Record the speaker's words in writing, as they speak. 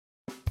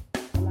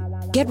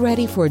Get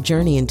ready for a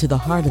journey into the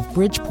heart of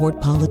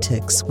Bridgeport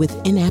politics with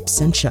In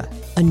Absentia,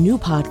 a new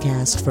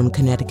podcast from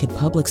Connecticut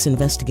Public's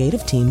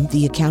investigative team,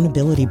 The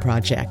Accountability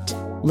Project.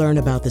 Learn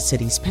about the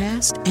city's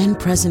past and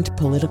present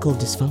political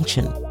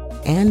dysfunction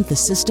and the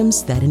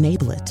systems that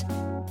enable it.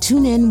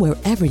 Tune in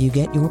wherever you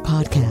get your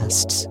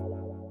podcasts.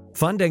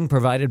 Funding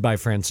provided by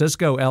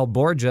Francisco L.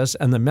 Borges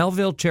and the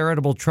Melville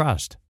Charitable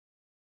Trust.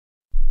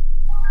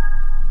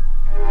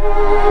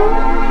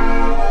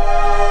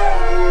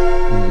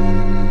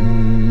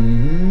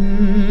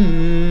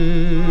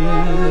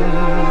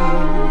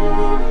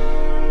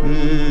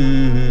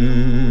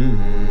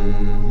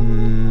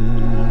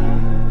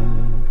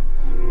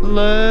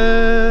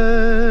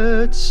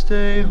 Let's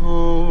stay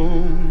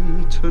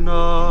home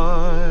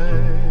tonight.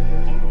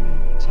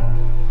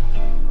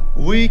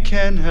 We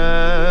can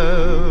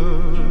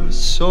have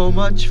so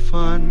much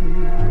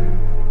fun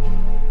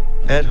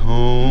at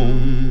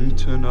home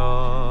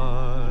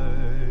tonight.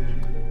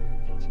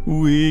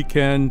 We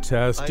can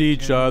test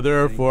each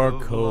other for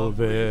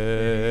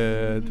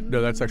COVID.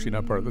 No, that's actually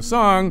not part of the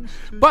song.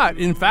 But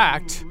in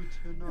fact,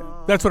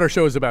 that's what our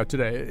show is about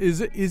today.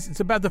 It's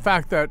about the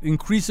fact that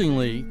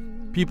increasingly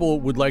people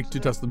would like to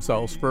test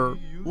themselves for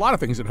a lot of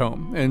things at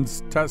home. And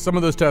some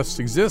of those tests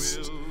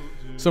exist.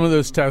 Some of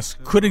those tests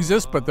could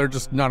exist, but they're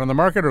just not on the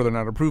market or they're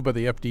not approved by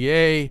the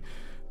FDA.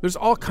 There's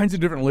all kinds of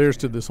different layers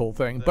to this whole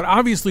thing. But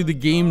obviously the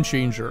game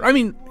changer, I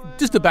mean,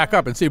 just to back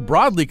up and say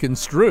broadly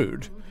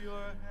construed,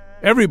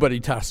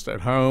 everybody tests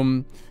at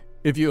home.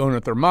 If you own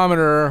a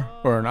thermometer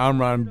or an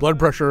Omron blood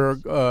pressure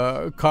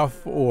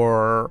cuff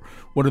or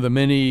one of the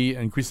many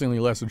increasingly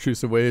less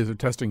intrusive ways of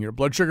testing your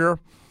blood sugar,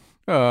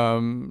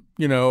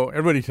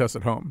 everybody tests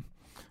at home.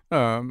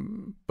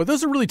 But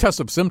those are really tests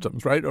of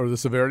symptoms, right? Or the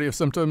severity of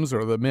symptoms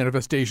or the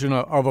manifestation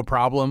of a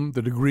problem,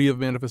 the degree of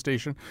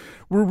manifestation.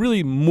 We're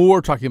really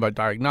more talking about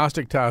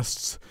diagnostic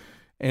tests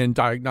and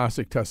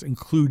diagnostic tests,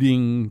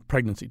 including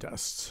pregnancy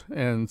tests.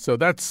 And so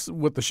that's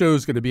what the show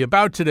is going to be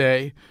about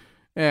today.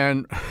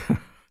 And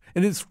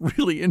and it's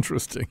really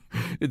interesting.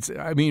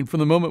 From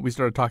the moment we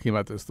started talking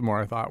about this, the more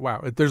I thought,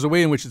 wow, there's a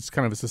way in which it's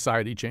kind of a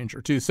society changer,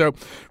 too. So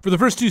for the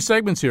first two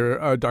segments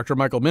here, Dr.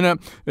 Michael Mina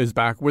is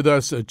back with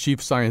us,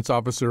 Chief Science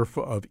Officer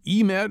of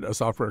eMed, a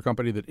software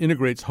company that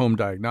integrates home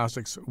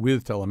diagnostics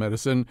with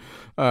telemedicine,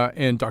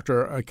 and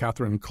Dr.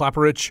 Catherine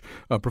Klaparich,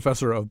 a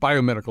professor of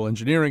biomedical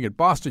engineering at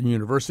Boston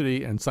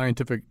University and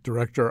scientific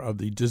director of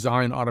the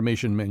Design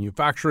Automation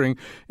Manufacturing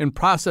and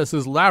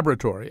Processes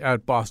Laboratory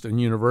at Boston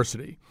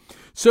University.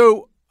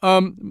 So,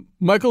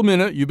 Michael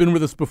Mina, you've been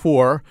with us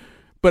before,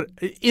 but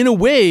in a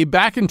way,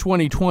 back in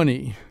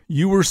 2020,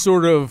 you were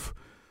sort of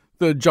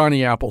the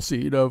Johnny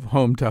Appleseed of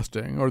home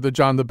testing or the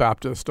John the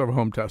Baptist of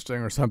home testing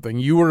or something.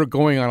 You were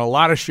going on a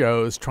lot of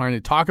shows trying to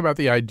talk about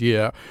the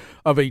idea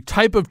of a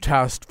type of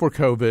test for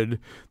COVID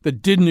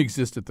that didn't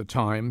exist at the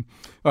time.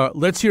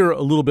 Let's hear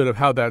a little bit of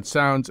how that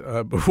sounds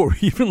before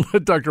we even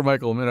let Dr.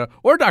 Michael Mina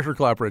or Dr.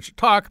 Klaparich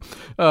talk.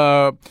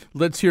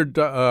 Let's hear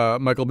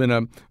Michael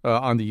Mina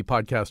on the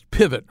podcast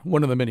Pivot,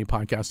 one of the many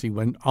podcasts he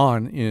went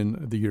on in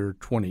the year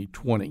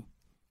 2020.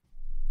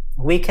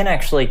 We can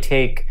actually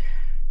take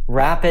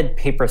rapid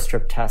paper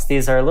strip tests.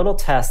 These are little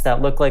tests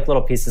that look like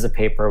little pieces of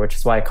paper, which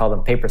is why I call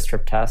them paper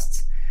strip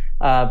tests.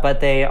 But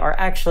they are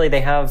actually,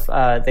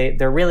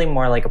 they're really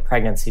more like a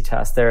pregnancy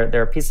test.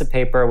 They're a piece of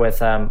paper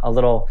with a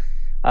little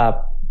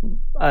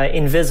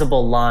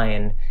invisible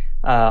line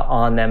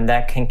on them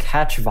that can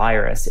catch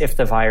virus if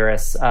the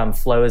virus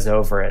flows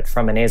over it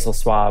from a nasal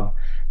swab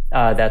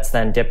that's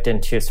then dipped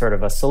into sort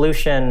of a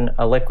solution,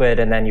 a liquid,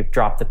 and then you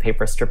drop the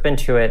paper strip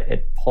into it.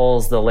 It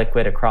pulls the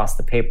liquid across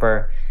the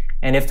paper.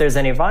 And if there's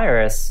any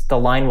virus, the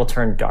line will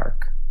turn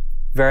dark,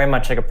 very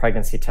much like a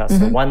pregnancy test.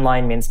 Mm-hmm. So one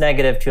line means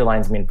negative, two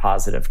lines mean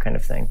positive kind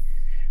of thing.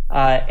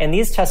 And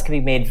these tests can be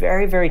made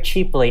very, very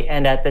cheaply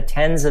and at the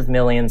tens of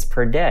millions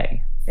per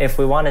day. If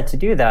we wanted to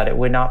do that, it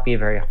would not be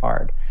very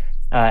hard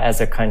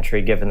as a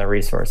country, given the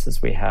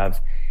resources we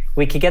have.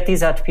 We could get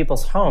these out to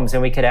people's homes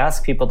and we could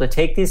ask people to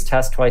take these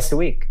tests twice a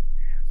week.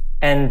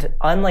 And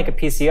unlike a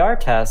PCR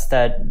test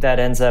that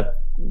ends up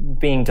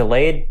being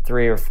delayed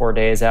 3 or 4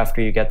 days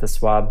after you get the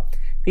swab,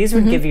 these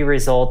would give you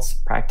results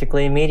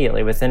practically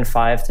immediately. Within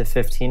 5 to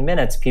 15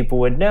 minutes, people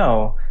would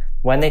know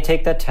when they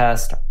take that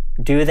test,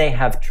 do they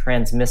have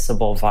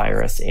transmissible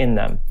virus in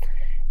them?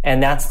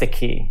 And that's the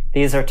key.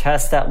 These are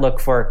tests that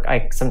look for,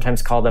 I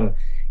sometimes call them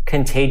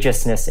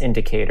contagiousness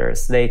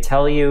indicators. They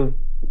tell you,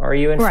 are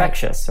you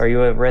infectious? Right. Are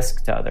you a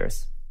risk to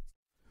others?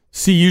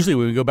 See, usually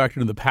when we go back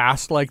into the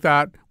past like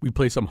that, we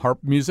play some harp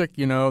music,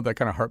 that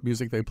kind of harp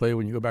music they play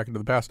when you go back into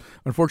the past.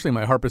 Unfortunately,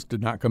 my harpist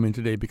did not come in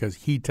today because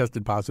he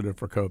tested positive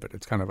for COVID.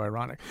 It's kind of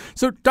ironic.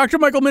 So, Dr.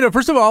 Michael Mina,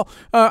 first of all,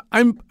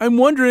 I'm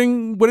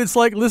wondering what it's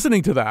like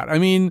listening to that. I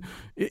mean,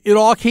 it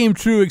all came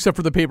true except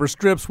for the paper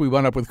strips. We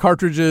wound up with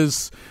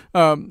cartridges.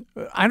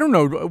 I don't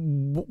know.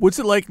 What's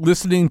it like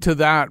listening to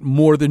that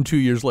more than 2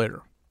 years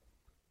later?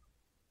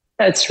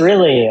 It's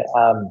really,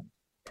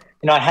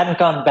 I hadn't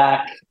gone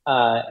back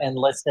and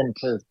listened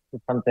to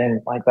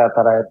something like that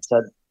I had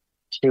said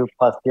 2+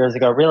 years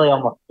ago, really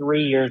almost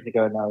 3 years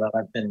ago now that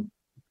I've been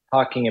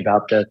talking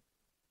about this.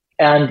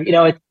 And,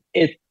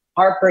 it's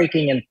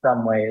heartbreaking in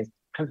some ways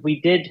because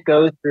we did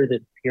go through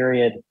this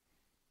period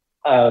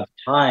of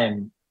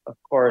time, of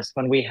course,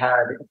 when we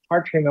had, it's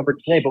hard to remember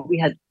today, but we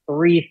had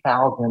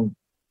 3,000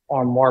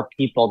 or more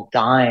people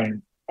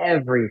dying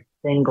every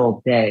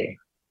single day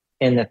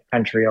in this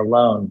country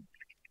alone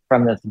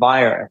from this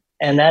virus.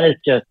 And that is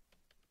just,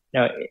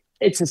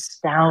 it's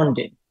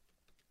astounding.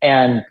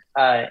 And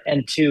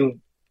to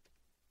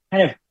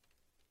kind of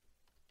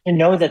to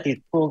know that these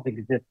tools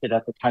existed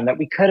at the time, that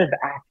we could have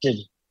acted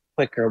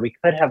quicker, we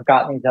could have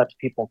gotten these out to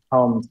people's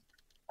homes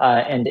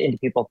and into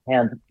people's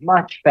hands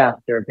much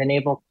faster, been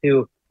able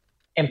to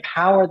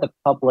empower the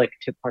public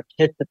to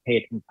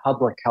participate in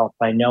public health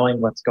by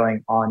knowing what's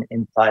going on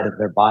inside of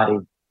their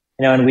bodies.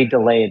 And we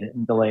delayed,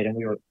 and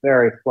we were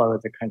very slow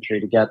as a country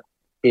to get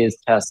these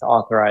tests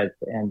authorized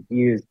and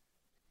used.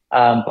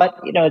 But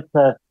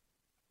it's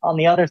on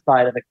the other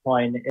side of the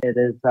coin, it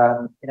is,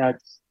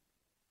 it's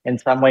in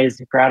some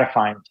ways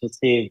gratifying to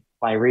see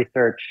my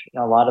research,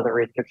 a lot of the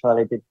research that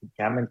I did to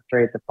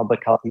demonstrate the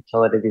public health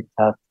utility of these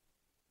tests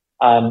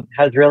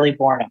has really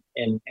borne up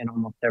in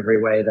almost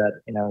every way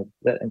that,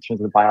 that in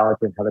terms of the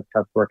biology of how the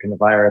tests work in the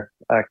virus,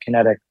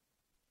 kinetics.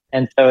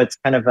 And so it's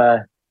kind of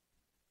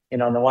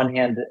on the one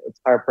hand, it's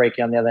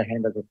heartbreaking. On the other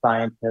hand, as a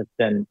scientist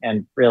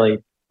and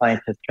really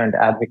scientist turned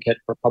advocate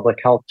for public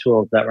health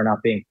tools that were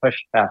not being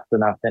pushed fast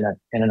enough in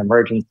an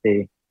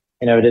emergency,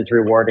 it is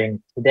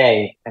rewarding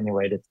today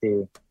anyway to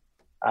see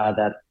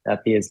that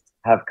these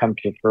have come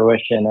to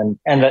fruition.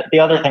 And the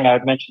other thing I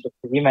would mention, just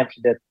because you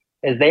mentioned it,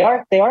 is they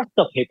are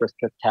still paper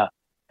strip tests.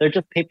 They're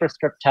just paper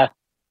strip tests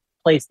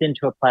placed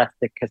into a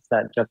plastic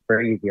cassette just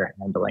for easier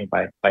handling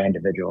by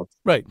individuals.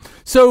 Right.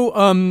 So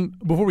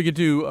before we get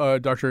to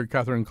Dr.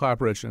 Katherine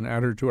Klaparich and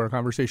add her to our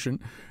conversation,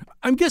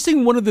 I'm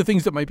guessing one of the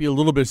things that might be a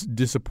little bit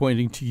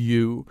disappointing to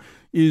you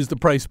is the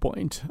price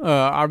point.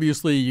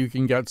 Obviously, you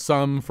can get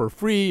some for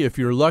free if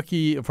you're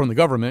lucky from the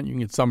government. You can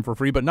get some for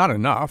free, but not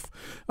enough.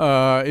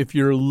 If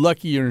you're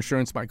lucky, your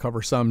insurance might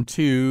cover some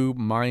too.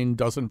 Mine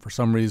doesn't for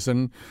some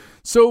reason.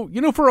 So,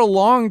 for a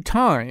long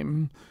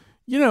time,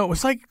 it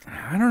was like,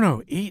 I don't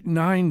know, $8,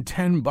 $9,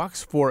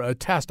 $10 for a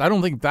test. I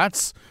don't think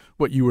that's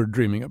what you were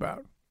dreaming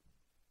about.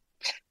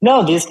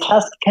 No, these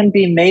tests can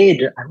be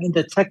made. I mean,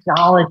 the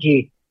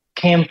technology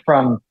came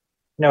from,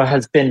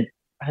 has been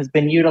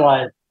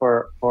utilized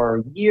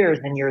for years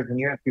and years and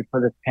years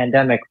before this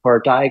pandemic for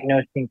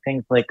diagnosing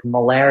things like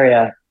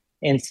malaria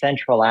in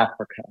Central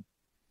Africa.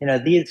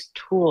 These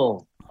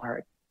tools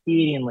are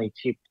exceedingly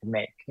cheap to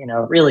make,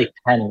 really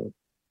pennies,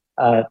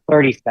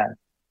 30 cents.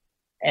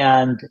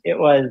 And it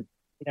was,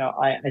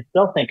 I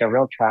still think a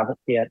real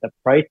travesty at the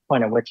price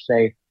point at which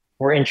they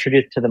were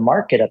introduced to the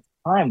market at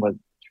the time was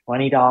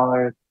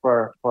 $20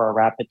 for a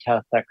rapid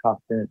test that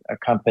cost a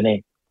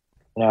company,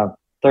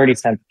 30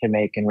 cents to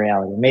make in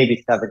reality,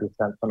 maybe 70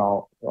 cents when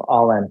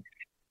all in.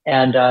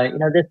 And,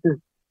 that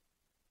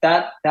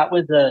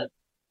was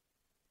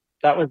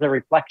a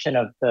reflection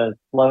of the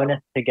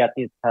slowness to get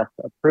these tests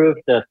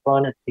approved, the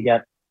slowness to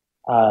get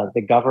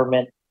the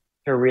government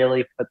to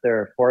really put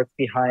their force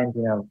behind,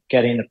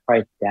 getting the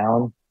price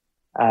down.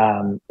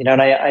 And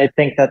I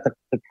think that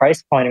the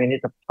price point, these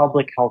are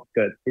public health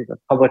goods. These are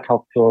public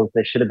health tools.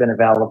 They should have been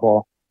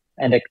available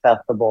and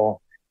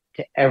accessible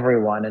to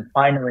everyone. And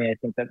finally, I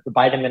think that the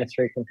Biden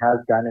administration has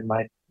done, in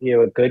my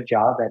view, a good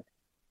job at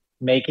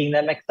making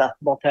them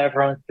accessible to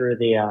everyone through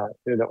the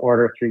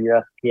order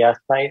through USPS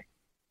site.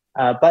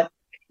 But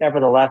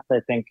nevertheless, I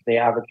think the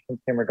average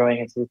consumer going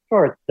into the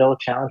store is still a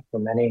challenge for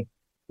many,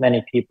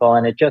 many people,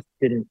 and it just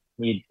didn't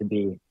need to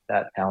be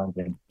that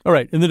challenging. All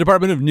right. In the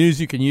Department of News,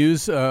 you can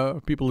use,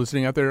 people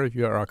listening out there, if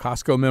you are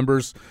Costco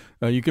members,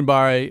 you can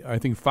buy, I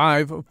think,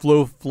 5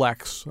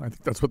 FlowFlex. I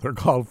think that's what they're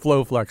called,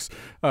 FlowFlex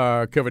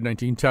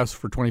COVID-19 tests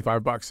for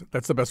 $25.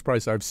 That's the best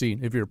price I've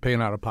seen if you're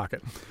paying out of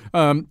pocket.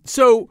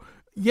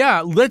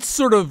 Yeah, let's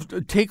sort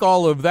of take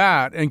all of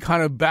that and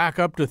kind of back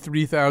up to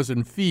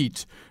 3,000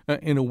 feet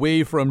and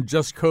away from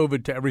just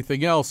COVID to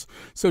everything else.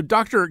 So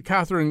Dr.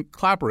 Katherine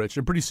Klaparich,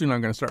 and pretty soon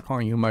I'm going to start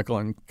calling you Michael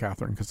and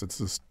Katherine because it's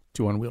just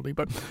too unwieldy.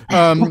 But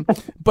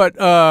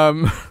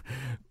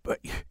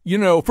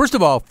first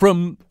of all,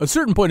 from a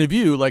certain point of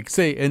view, like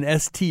say an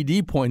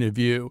STD point of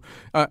view,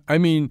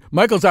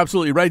 Michael's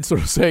absolutely right,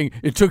 sort of saying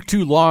it took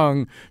too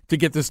long to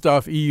get this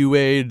stuff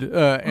EUA'd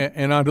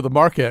and onto the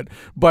market,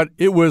 but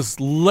it was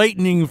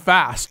lightning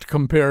fast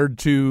compared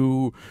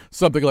to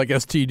something like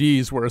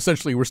STDs, where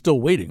essentially we're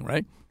still waiting,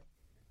 right?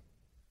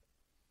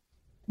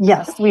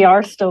 Yes, we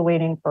are still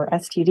waiting for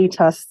STD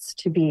tests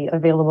to be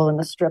available in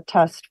the strip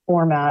test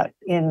format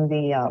in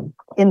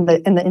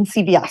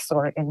CVS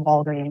or in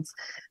Walgreens,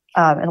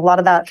 and a lot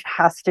of that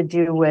has to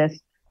do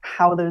with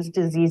how those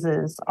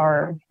diseases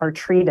are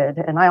treated.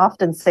 And I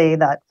often say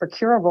that for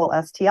curable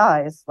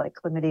STIs like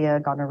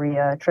chlamydia,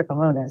 gonorrhea,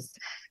 trichomonas,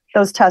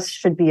 those tests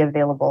should be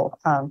available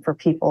for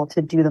people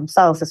to do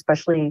themselves,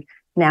 especially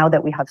now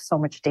that we have so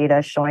much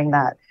data showing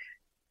that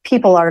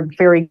people are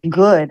very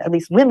good, at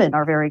least women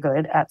are very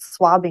good at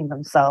swabbing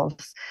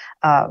themselves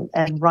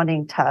and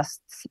running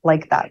tests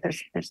like that.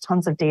 There's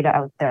tons of data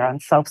out there on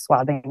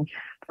self-swabbing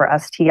for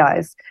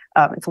STIs.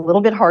 It's a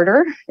little bit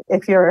harder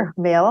if you're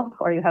male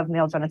or you have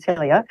male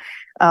genitalia,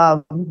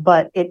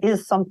 but it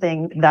is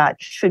something that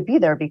should be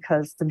there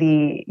because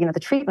the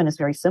treatment is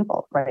very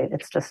simple, right?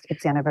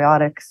 It's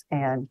antibiotics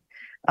and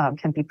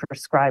can be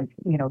prescribed,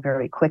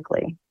 very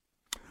quickly.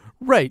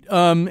 Right.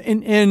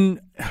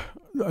 And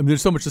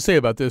there's so much to say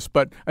about this,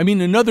 but I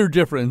mean, another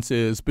difference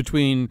is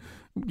between,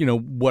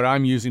 what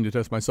I'm using to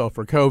test myself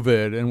for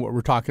COVID and what we're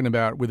talking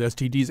about with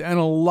STDs and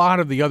a lot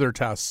of the other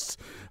tests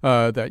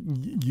that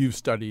you've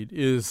studied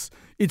is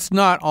it's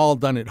not all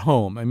done at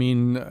home. I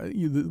mean,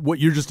 what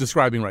you're just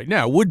describing right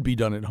now would be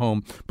done at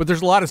home, but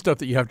there's a lot of stuff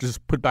that you have to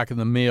just put back in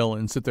the mail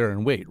and sit there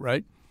and wait,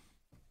 right?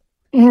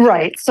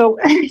 Right. So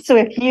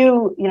if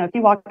you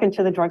walk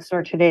into the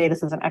drugstore today,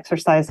 this is an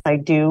exercise I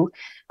do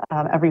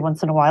every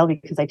once in a while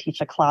because I teach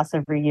a class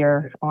every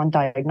year on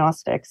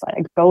diagnostics.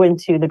 I go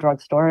into the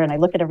drugstore and I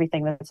look at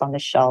everything that's on the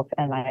shelf,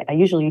 and I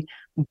usually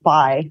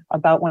buy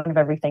about one of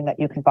everything that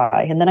you can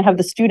buy. And then I have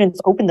the students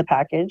open the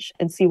package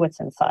and see what's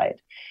inside.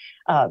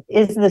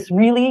 Is this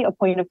really a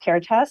point of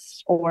care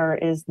test, or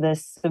is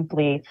this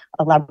simply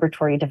a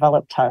laboratory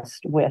developed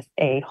test with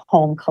a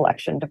home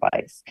collection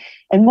device?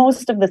 And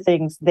most of the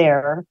things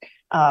there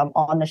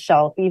on the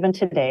shelf, even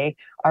today,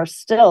 are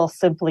still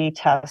simply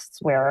tests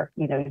where,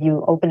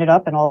 you open it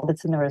up and all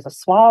that's in there is a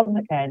swab,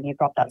 and you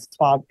drop that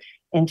swab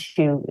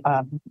into,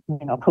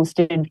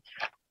 posted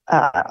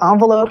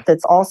envelope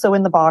that's also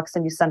in the box,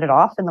 and you send it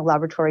off, and the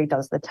laboratory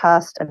does the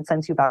test and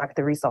sends you back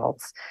the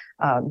results,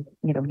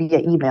 via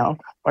email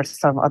or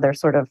some other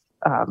sort of,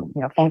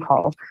 phone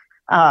call.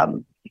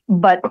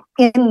 But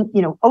in,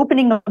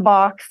 opening the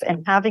box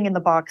and having in the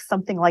box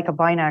something like a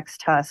Binax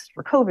test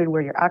for COVID,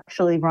 where you're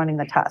actually running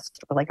the test,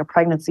 or like a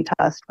pregnancy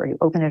test where you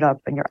open it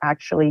up and you're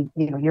actually,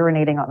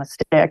 urinating on a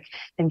stick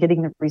and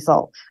getting the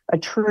result, a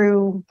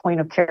true point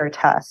of care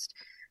test,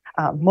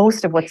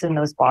 most of what's in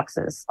those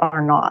boxes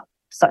are not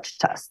such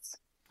tests.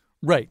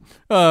 Right.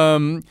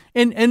 And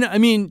I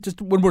mean,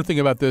 just one more thing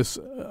about this,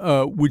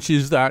 which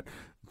is that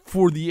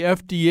for the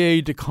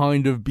FDA to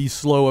kind of be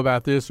slow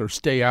about this or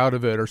stay out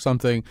of it or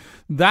something,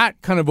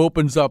 that kind of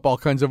opens up all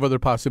kinds of other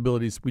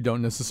possibilities we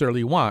don't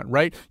necessarily want,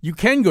 right? You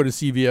can go to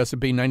CVS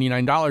and pay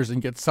 $99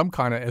 and get some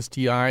kind of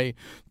STI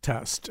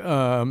test.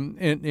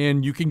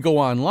 And you can go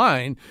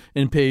online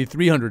and pay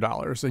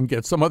 $300 and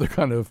get some other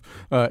kind of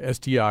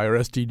STI or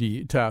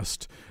STD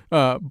test.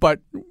 But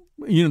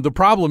the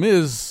problem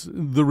is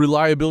the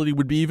reliability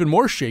would be even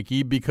more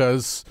shaky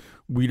because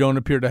we don't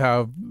appear to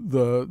have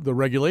the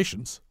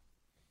regulations.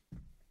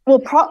 Well,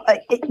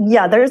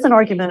 there is an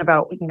argument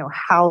about,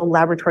 how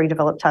laboratory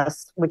developed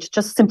tests, which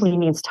just simply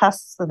means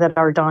tests that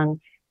are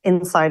done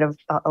inside of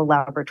a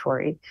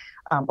laboratory,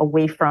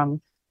 away from,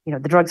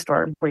 the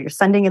drugstore where you're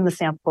sending in the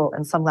sample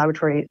and some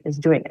laboratory is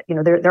doing it.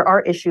 There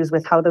are issues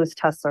with how those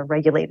tests are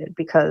regulated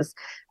because,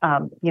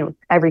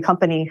 every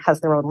company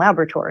has their own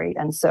laboratory.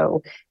 And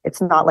so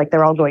it's not like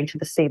they're all going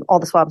to all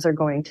the swabs are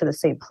going to the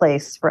same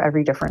place for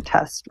every different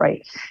test,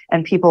 right?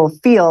 And people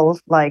feel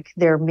like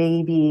there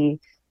may be,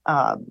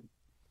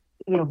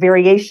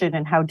 variation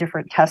in how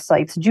different test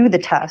sites do the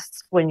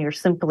tests when you're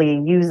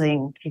simply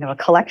using, a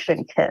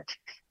collection kit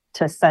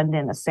to send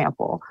in a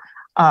sample.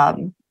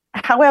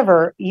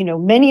 However,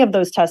 many of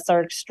those tests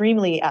are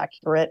extremely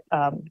accurate.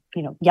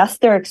 Yes,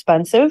 they're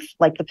expensive,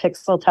 like the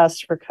Pixel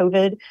test for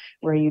COVID,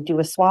 where you do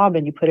a swab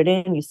and you put it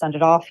in, you send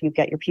it off, you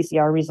get your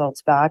PCR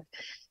results back.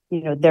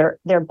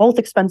 They're both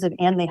expensive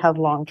and they have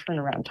long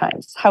turnaround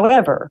times.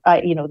 However,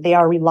 they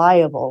are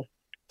reliable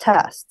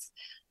tests,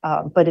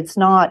 but it's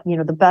not,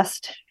 the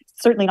best.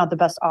 Certainly not the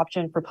best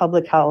option for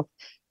public health.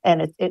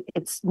 And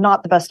it's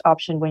not the best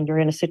option when you're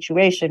in a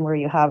situation where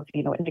you have,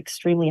 an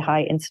extremely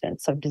high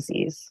incidence of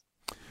disease.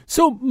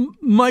 So,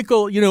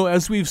 Michael,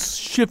 as we've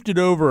shifted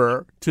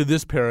over to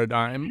this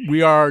paradigm,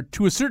 we are,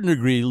 to a certain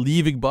degree,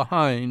 leaving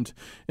behind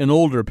an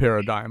older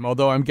paradigm,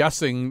 although I'm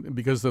guessing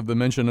because of the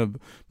mention of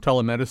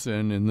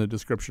telemedicine in the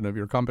description of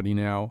your company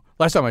now,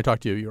 last time I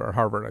talked to you, you were at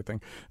Harvard, I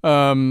think,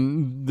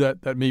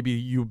 that maybe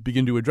you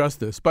begin to address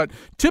this. But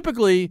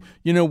typically,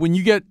 when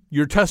you get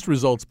your test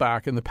results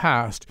back in the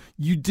past,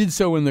 you did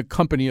so in the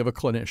company of a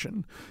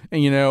clinician.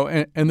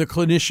 And the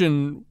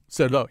clinician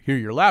said, "Oh, here are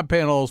your lab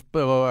panels,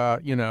 blah, blah,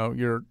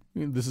 blah,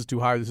 this is too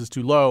high, this is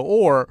too low,"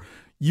 or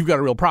 "You've got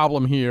a real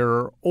problem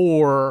here,"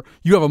 or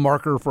 "You have a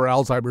marker for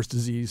Alzheimer's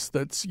disease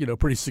that's,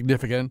 pretty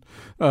significant,"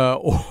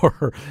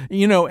 or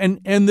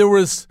and there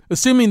was,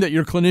 assuming that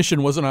your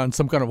clinician wasn't on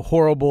some kind of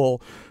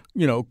horrible,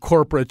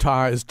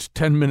 corporatized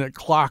 10-minute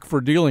clock for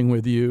dealing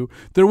with you,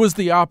 there was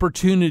the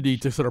opportunity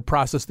to sort of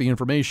process the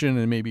information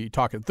and maybe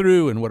talk it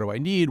through and what do I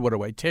need, what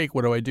do I take,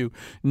 what do I do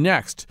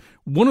next.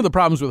 One of the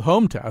problems with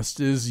home tests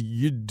is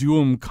you do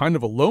them kind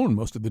of alone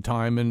most of the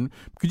time. And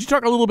could you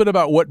talk a little bit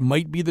about what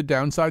might be the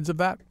downsides of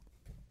that?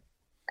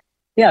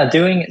 Yeah,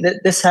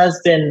 this has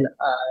been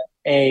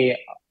a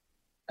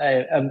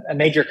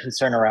major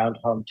concern around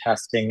home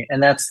testing,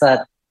 and that's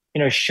that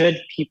should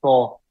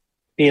people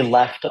be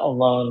left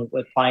alone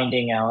with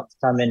finding out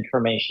some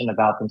information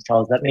about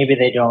themselves that maybe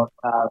they don't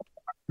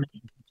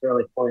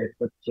necessarily fully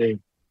equipped to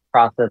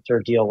process or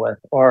deal with,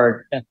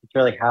 or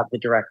necessarily have the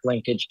direct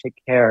linkage to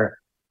care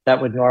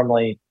that would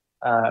normally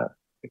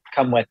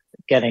come with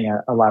getting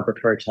a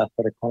laboratory test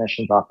at a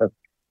clinician's office.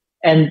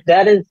 And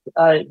that is,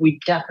 we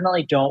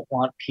definitely don't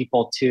want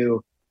people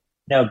to,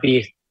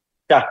 be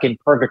stuck in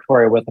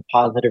purgatory with a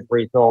positive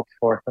result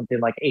for something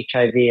like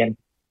HIV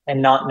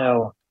and not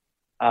know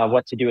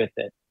what to do with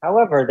it.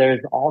 However, there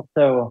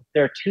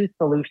are two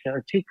solutions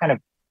or two kind of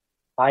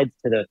sides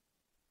to this.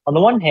 On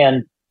the one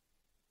hand,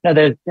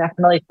 there's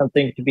definitely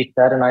something to be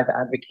said, and I've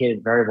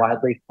advocated very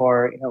widely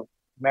for,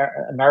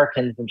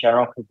 Americans in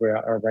general, because we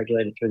are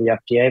regulated through the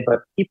FDA, but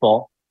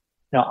people,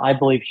 I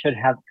believe should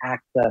have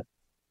access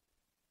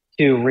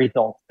to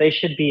results.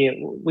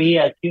 We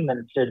as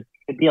humans should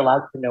be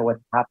allowed to know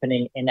what's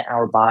happening in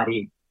our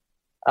body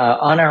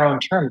on our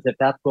own terms, if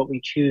that's what we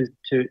choose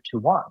to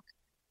want.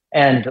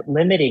 And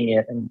limiting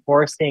it and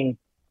forcing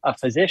a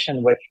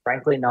physician, which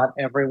frankly not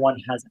everyone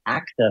has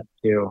access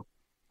to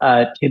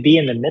be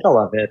in the middle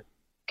of it,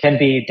 can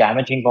be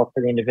damaging both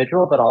for the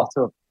individual, but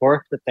also, of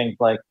course, with things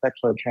like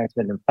sexually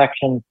transmitted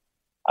infections,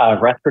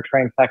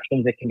 respiratory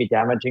infections. It can be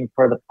damaging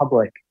for the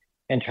public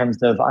in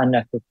terms of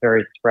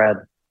unnecessary spread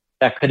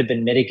that could have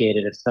been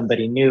mitigated if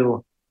somebody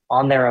knew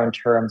on their own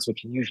terms,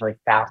 which is usually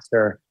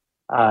faster,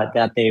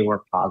 that they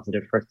were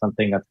positive for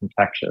something that's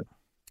infectious.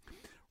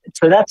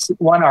 So that's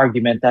one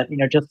argument that,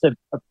 just a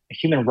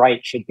human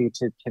right should be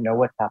to know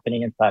what's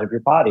happening inside of your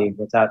body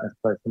without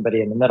necessarily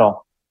somebody in the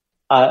middle.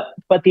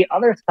 But the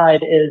other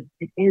side is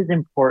it is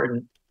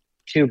important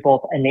to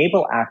both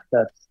enable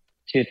access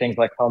to things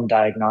like home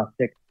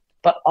diagnostics,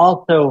 but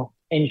also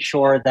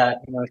ensure that,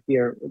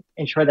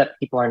 ensure that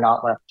people are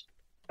not left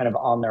kind of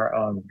on their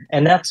own.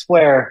 And that's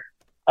where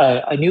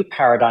a new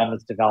paradigm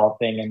is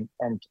developing.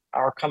 And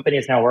our company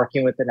is now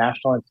working with the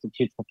National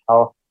Institutes of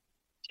Health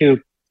to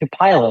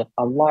pilot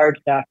a large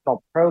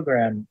national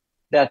program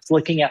that's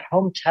looking at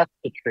home test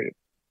to treat,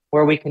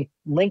 where we can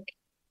link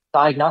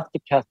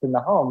diagnostic tests in the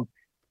home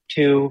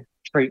to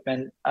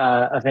treatment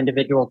of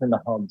individuals in the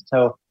home.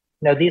 So,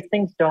 these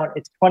things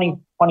it's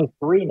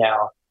 2023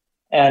 now,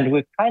 and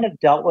we've kind of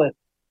dealt with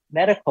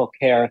medical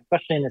care,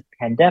 especially in this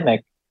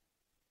pandemic,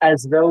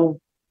 as though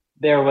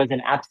there was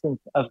an absence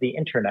of the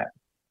internet.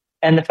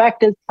 And the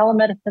fact is,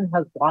 telemedicine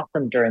has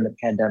blossomed during the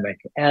pandemic.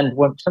 And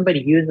when somebody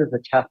uses a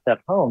test at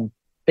home,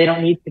 they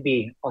don't need to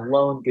be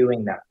alone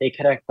doing that. They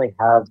could actually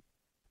have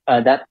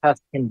that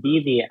test can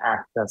be the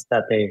access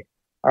that they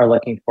are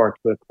looking for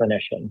to a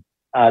clinician.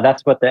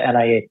 That's what the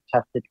NIH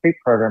Test to Treat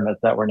program is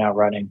that we're now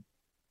running.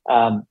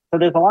 So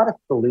there's a lot of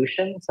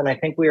solutions, and I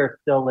think we are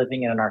still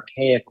living in an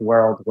archaic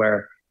world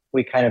where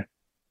we kind of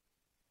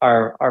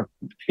are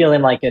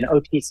feeling like an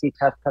OTC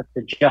test has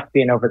to just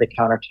be an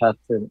over-the-counter test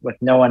with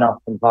no one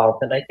else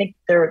involved. And I think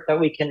that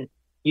we can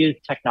use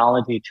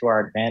technology to our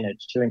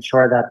advantage to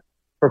ensure that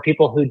for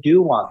people who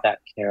do want that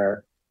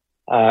care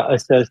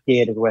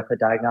associated with a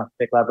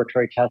diagnostic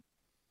laboratory test,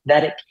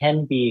 that it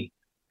can be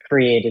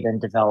created and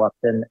developed.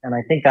 And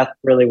I think that's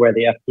really where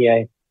the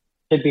FDA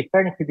should be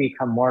starting to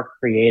become more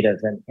creative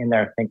in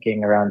their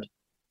thinking around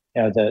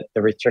the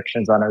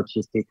restrictions on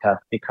OTC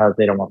tests, because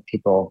they don't want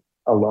people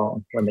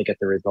alone when they get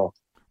the results.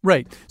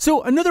 Right.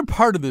 So another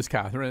part of this,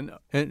 Catherine,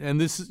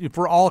 and this is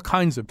for all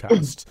kinds of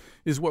tests,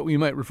 is what we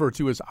might refer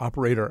to as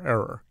operator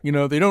error.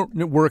 They don't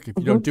work if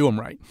you don't do them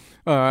right.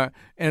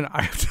 And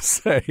I have to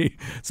say,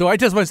 so I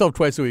test myself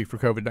twice a week for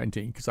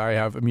COVID-19 because I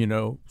have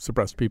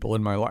immunosuppressed people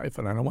in my life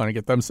and I don't want to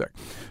get them sick.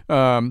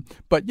 But,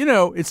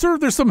 it's sort of,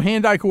 there's some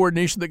hand-eye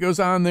coordination that goes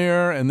on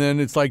there. And then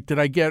it's like, did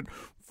I get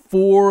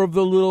 4 of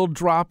the little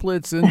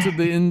droplets into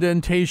the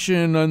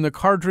indentation on the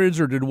cartridge,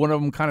 or did one of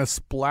them kind of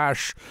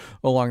splash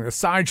along the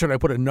side? Should I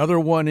put another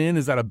one in?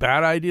 Is that a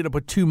bad idea to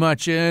put too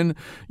much in?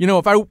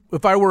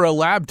 If I were a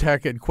lab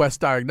tech at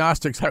Quest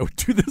Diagnostics, I would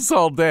do this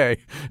all day,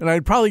 and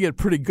I'd probably get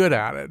pretty good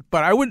at it.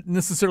 But I wouldn't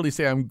necessarily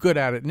say I'm good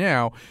at it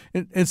now.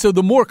 And so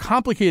the more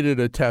complicated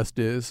a test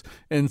is,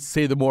 and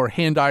say the more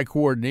hand-eye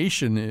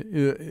coordination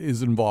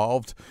is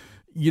involved,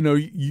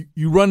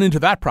 you run into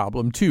that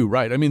problem too,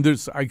 right? I mean,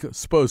 there's, I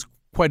suppose,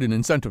 quite an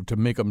incentive to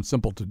make them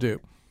simple to do.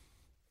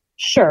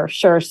 Sure.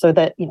 So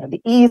that,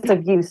 the ease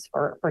of use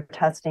for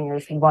testing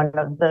is one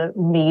of the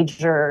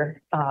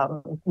major,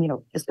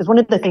 is one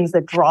of the things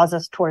that draws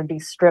us toward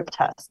these strip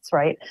tests,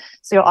 right?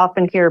 So you'll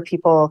often hear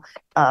people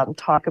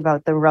talk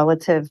about the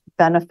relative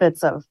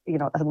benefits of,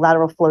 a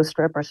lateral flow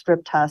strip or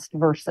strip test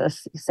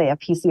versus, say, a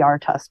PCR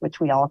test, which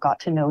we all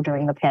got to know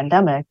during the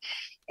pandemic.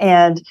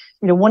 And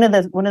one of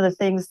the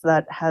things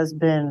that has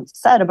been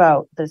said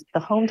about the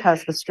home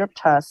test, the strip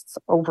tests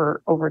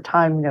over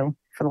time,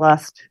 for the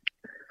last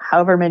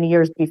however many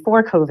years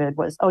before COVID,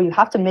 was, you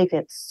have to make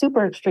it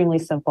super extremely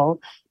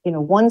simple,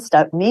 1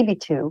 step, maybe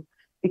 2,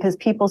 because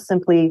people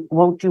simply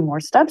won't do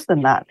more steps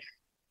than that.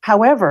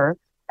 However,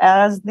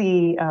 as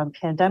the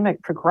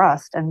pandemic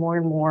progressed and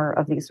more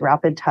of these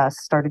rapid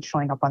tests started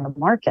showing up on the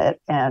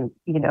market, and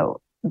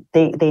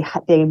there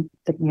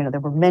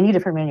were many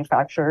different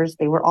manufacturers.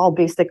 They were all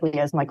basically,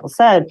 as Michael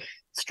said,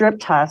 strip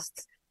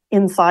tests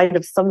inside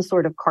of some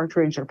sort of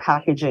cartridge or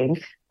packaging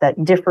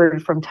that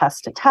differed from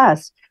test to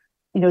test.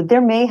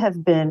 There may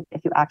have been,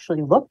 if you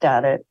actually looked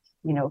at it,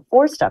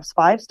 4 steps,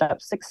 5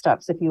 steps, 6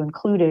 steps, if you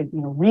included,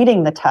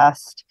 reading the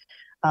test,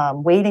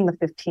 waiting the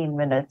 15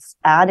 minutes,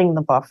 adding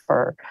the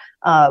buffer.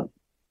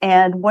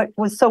 And what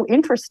was so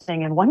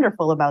interesting and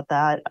wonderful about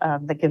that,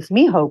 that gives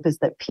me hope, is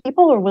that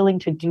people are willing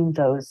to do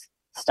those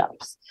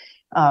steps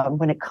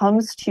when it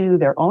comes to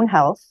their own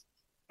health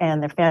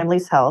and their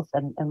family's health.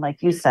 And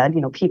like you said,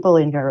 people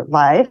in your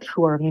life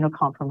who are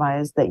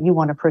immunocompromised that you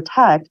want to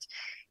protect.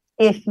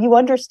 If you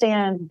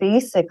understand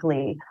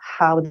basically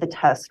how the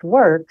test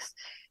works,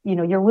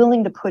 you're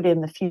willing to put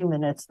in the few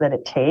minutes that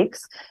it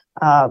takes,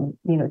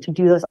 to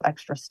do those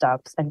extra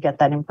steps and get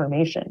that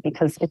information,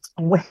 because it's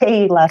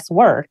way less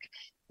work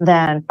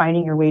than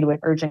finding your way to an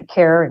urgent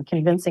care and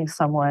convincing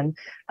someone,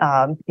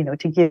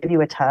 to give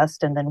you a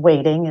test, and then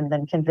waiting, and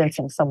then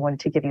convincing someone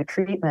to give you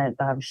treatment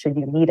should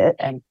you need it.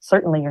 And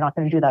certainly you're not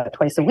going to do that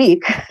twice a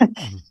week.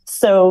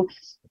 So,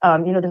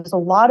 there's a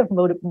lot of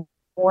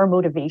more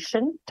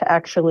motivation to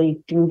actually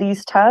do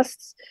these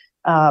tests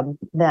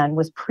than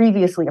was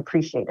previously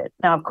appreciated.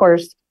 Now, of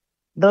course,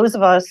 those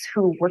of us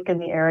who work in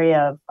the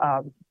area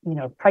of,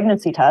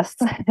 pregnancy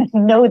tests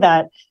know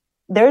that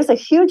there's a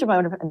huge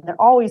amount of, and there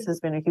always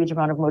has been a huge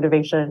amount of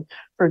motivation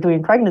for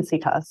doing pregnancy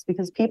tests,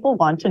 because people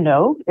want to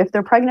know if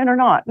they're pregnant or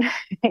not.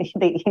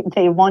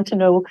 They want to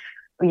know,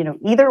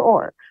 either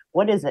or.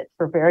 What is it,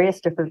 for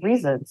various different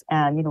reasons?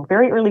 And,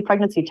 very early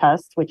pregnancy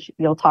tests, which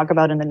you'll talk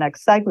about in the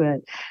next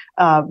segment,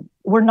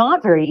 were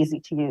not very easy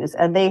to use.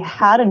 And they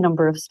had a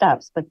number of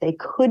steps, but they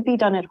could be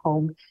done at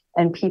home,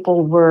 and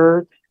people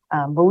were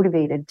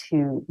motivated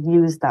to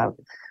use them.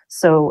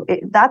 So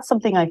that's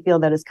something I feel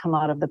that has come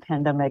out of the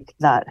pandemic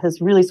that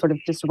has really sort of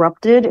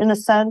disrupted, in a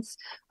sense,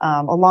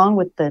 along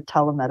with the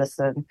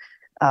telemedicine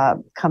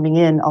coming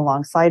in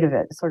alongside of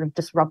it, sort of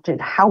disrupted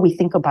how we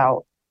think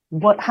about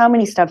how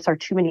many steps are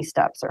too many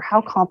steps, or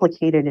how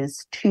complicated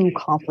is too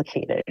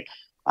complicated.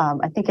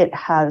 I think it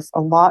has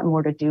a lot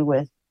more to do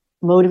with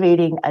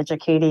motivating,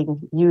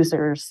 educating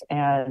users,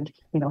 and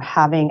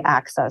having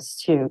access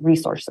to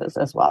resources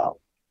as well.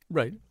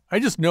 Right. I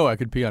just know I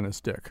could pee on a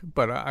stick,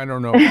 but I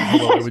don't know how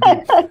well I would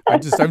do.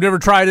 I've never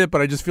tried it, but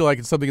I just feel like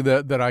it's something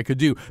that I could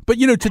do. But,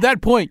 to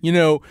that point,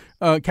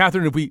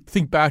 Catherine, if we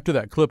think back to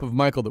that clip of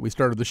Michael that we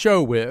started the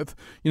show with,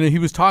 he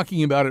was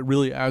talking about it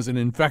really as an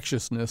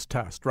infectiousness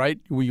test, right?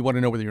 You want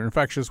to know whether you're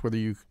infectious, whether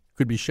you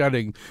could be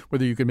shedding,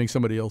 whether you could make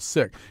somebody else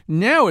sick.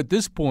 Now, at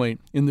this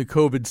point in the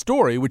COVID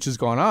story, which has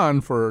gone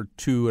on for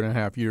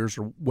 2.5 years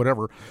or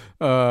whatever,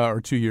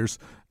 or 2 years,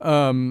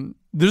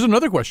 there's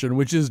another question,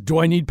 which is, do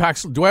I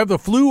have the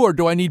flu, or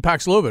do I need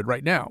Paxlovid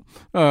right now?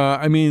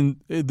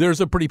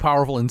 There's a pretty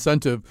powerful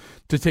incentive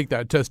to take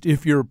that test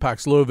if you're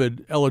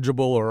Paxlovid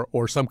eligible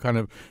or some kind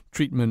of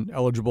treatment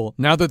eligible,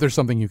 now that there's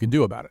something you can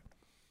do about it.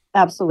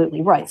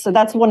 Absolutely right. So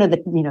that's one of the,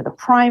 the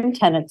prime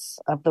tenets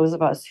of those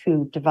of us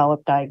who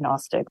develop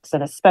diagnostics,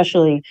 and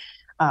especially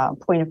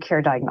point of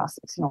care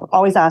diagnostics. We're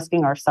always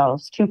asking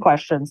ourselves 2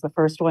 questions. The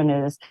first one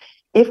is,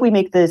 if we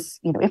make this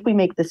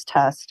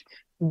test,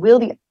 will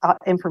the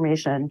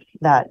information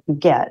that we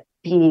get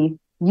be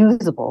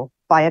usable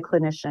by a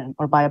clinician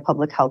or by a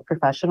public health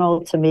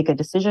professional to make a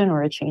decision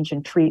or a change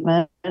in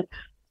treatment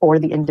for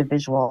the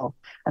individual?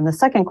 And the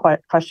second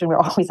question we're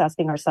always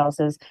asking ourselves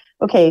is,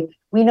 okay,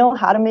 we know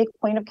how to make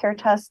point of care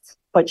tests,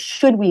 but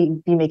should we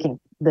be making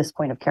this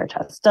point of care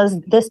test? Does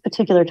this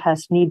particular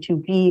test need to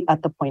be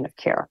at the point of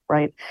care,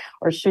 right?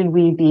 Or should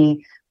we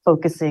be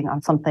focusing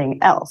on something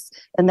else?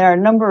 And there are a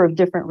number of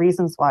different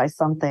reasons why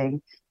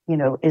something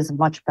is a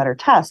much better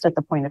test at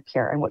the point of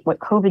care. And what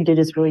COVID did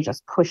is really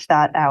just push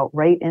that out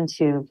right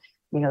into,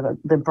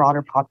 the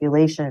broader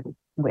population,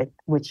 with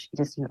which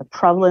just, the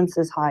prevalence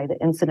is high, the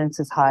incidence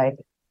is high.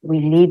 We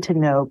need to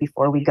know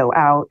before we go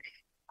out.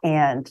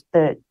 And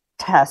the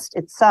test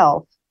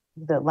itself,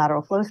 the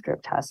lateral flow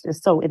strip test, is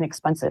so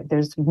inexpensive.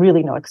 There's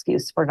really no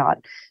excuse for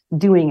not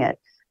doing it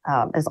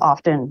as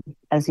often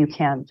as you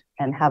can,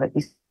 and have it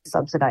be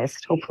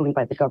subsidized, hopefully,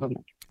 by the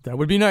government. That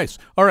would be nice.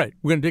 All right,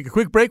 we're going to take a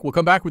quick break. We'll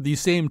come back with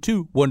these same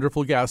 2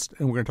 wonderful guests,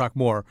 and we're going to talk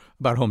more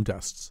about home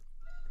tests.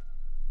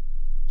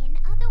 In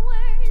other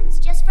words,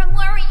 just from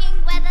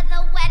worrying whether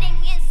the wedding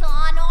is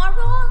on or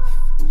off,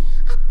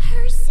 a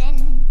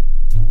person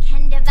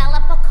can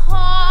develop a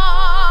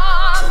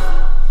cough.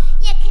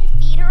 You can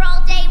feed her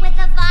all day with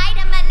the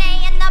vitamin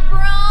A and the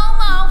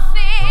bromo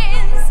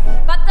fizz,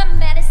 but the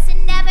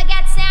medicine never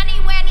gets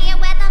anywhere near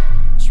where the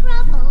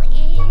trouble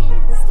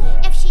is.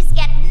 If she's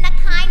getting a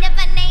kind of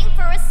a name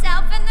for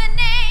herself and the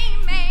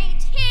name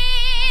ain't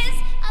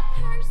his, a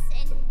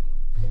person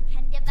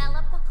can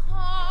develop a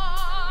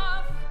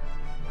cough.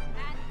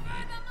 And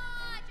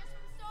furthermore, just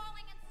from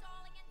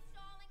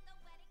stalling the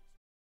wedding.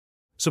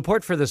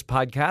 Support for this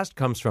podcast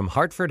comes from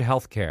Hartford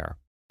Healthcare.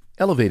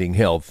 Elevating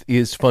Health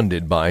is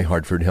funded by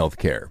Hartford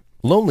Healthcare.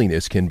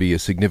 Loneliness can be a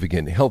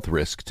significant health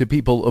risk to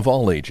people of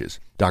all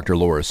ages. Dr.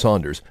 Laura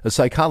Saunders, a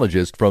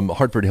psychologist from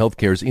Hartford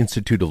Healthcare's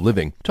Institute of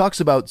Living, talks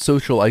about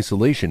social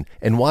isolation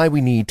and why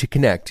we need to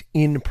connect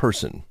in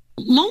person.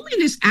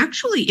 Loneliness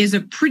actually is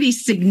a pretty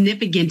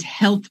significant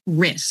health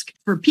risk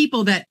for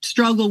people that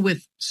struggle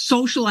with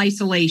social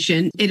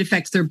isolation. It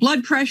affects their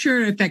blood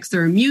pressure, it affects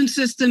their immune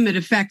system, it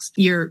affects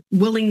your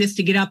willingness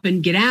to get up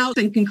and get out,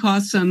 and can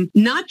cause some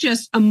not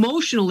just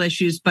emotional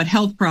issues, but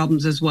health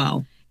problems as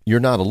well. You're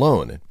not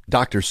alone.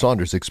 Dr.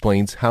 Saunders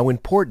explains how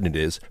important it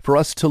is for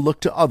us to look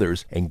to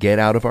others and get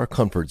out of our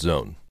comfort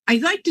zone. I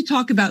like to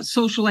talk about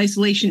social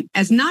isolation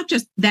as not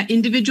just that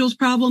individual's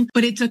problem,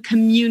 but it's a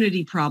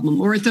community problem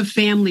or it's a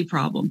family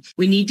problem.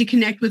 We need to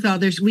connect with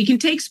others. We can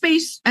take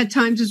space at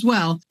times as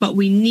well, but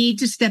we need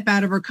to step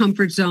out of our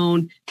comfort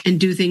zone and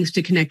do things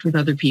to connect with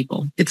other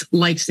people. It's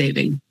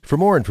life-saving. For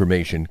more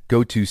information,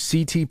 go to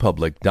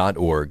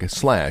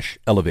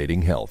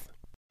ctpublic.org/elevatinghealth.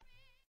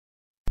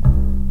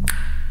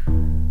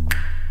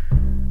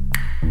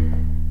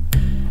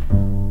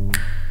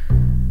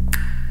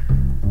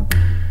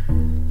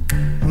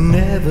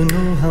 Never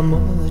know how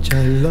much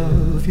I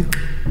love you.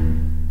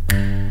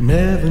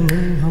 Never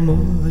know how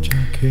much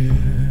I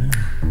care.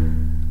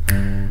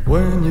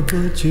 When you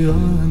put your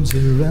arms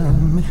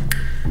around me,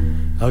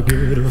 I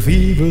get a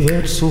fever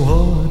that's so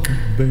hard to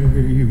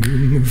bear. You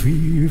give me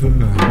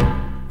fever.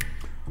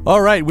 All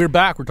right, we're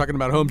back. We're talking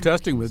about home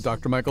testing with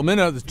Dr. Michael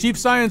Mina, the Chief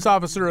Science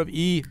Officer of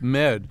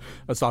eMed,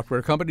 a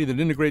software company that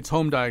integrates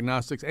home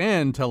diagnostics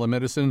and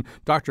telemedicine.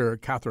 Dr.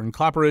 Catherine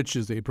Klaparich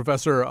is a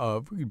professor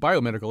of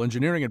biomedical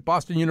engineering at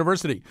Boston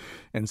University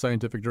and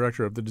scientific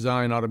director of the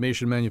Design,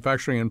 Automation,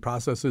 Manufacturing, and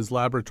Processes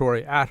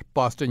Laboratory at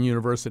Boston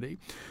University.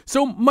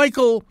 So,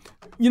 Michael,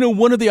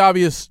 one of the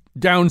obvious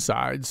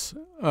downsides,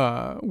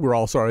 we're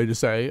all sorry to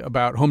say,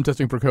 about home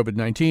testing for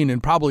COVID-19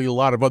 and probably a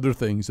lot of other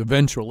things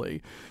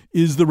eventually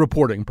is the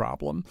reporting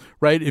problem,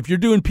 right? If you're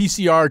doing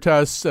PCR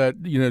tests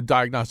at,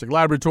 diagnostic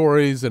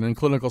laboratories and in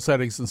clinical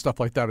settings and stuff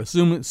like that,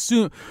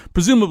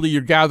 presumably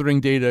you're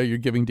gathering data, you're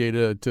giving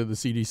data to the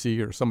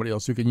CDC or somebody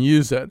else who can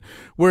use it.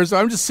 Whereas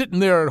I'm just sitting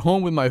there at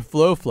home with my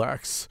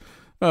FlowFlex.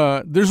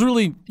 There's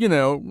really,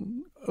 a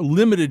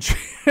limited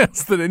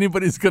chance that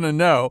anybody's going to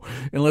know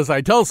unless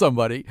I tell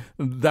somebody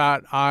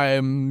that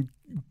I'm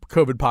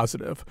COVID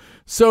positive.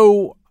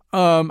 So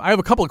I have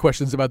a couple of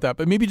questions about that,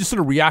 but maybe just sort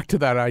of react to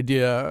that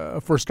idea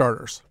for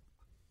starters.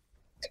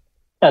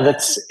 Yeah,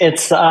 this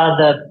is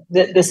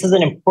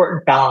an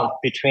important balance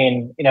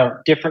between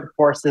different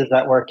forces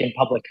that work in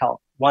public health.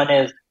 One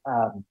is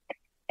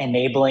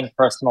enabling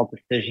personal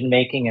decision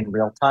making in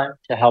real time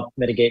to help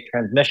mitigate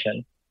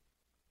transmission,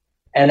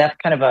 and that's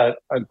kind of a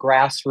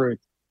grassroots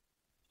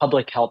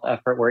public health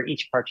effort where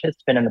each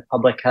participant in the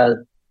public has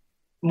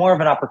more of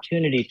an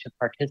opportunity to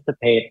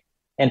participate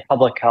in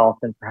public health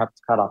and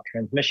perhaps cut off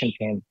transmission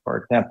chains, for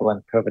example,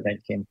 in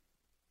COVID-19.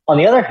 On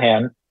the other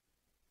hand,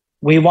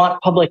 we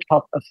want public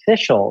health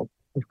officials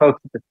and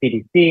folks at the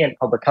CDC and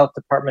public health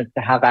departments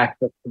to have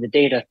access to the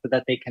data so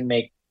that they can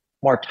make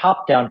more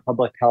top-down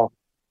public health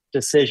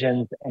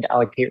decisions and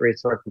allocate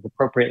resources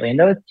appropriately. And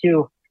those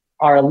two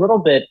are a little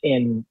bit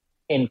in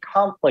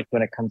conflict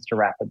when it comes to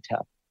rapid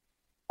tests.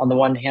 On the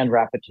one hand,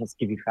 rapid tests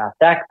give you fast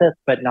access,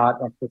 but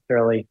not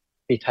necessarily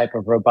the type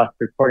of robust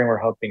reporting we're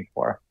hoping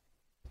for.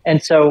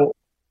 And so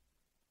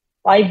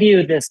I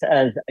view this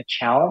as a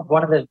challenge.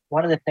 One of the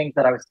things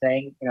that I was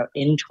saying,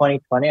 in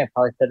 2020, I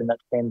probably said in that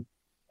same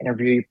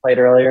interview you played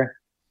earlier,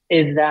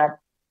 is that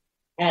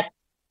at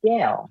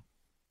scale,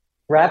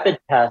 rapid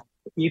tests,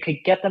 you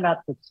could get them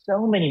out to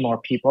so many more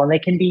people, and they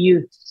can be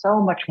used so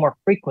much more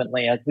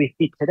frequently as we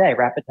see today.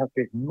 Rapid tests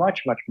are used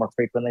much, much more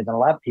frequently than a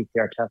lab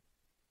PCR test.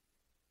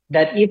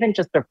 That even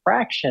just a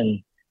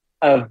fraction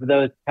of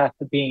those tests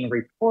being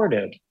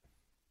reported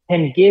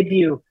can give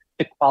you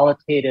the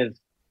qualitative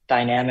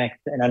dynamics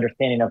and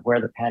understanding of where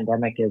the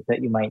pandemic is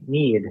that you might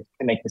need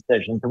to make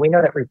decisions. And we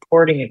know that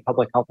reporting in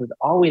public health is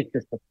always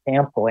just a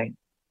sampling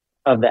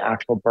of the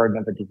actual burden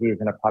of a disease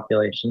in a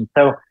population.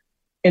 So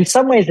in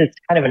some ways, it's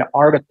kind of an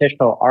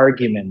artificial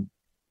argument.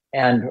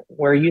 And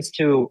we're used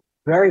to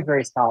very,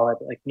 very solid,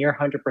 like near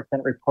 100%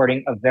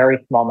 reporting of very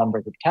small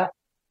numbers of tests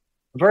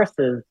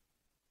versus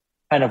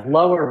kind of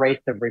lower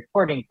rates of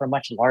reporting for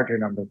much larger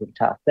numbers of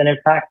tests. And in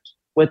fact,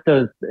 with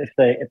those, if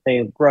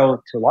they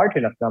grow to large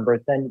enough numbers,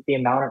 then the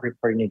amount of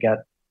reporting you get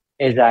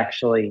is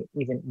actually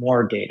even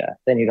more data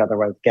than you'd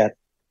otherwise get.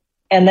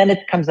 And then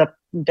it comes up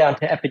down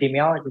to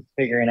epidemiologists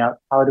figuring out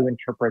how to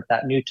interpret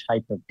that new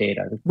type of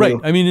data. Right.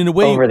 I mean, in a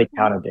way,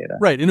 over-the-counter data.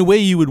 Right. In a way,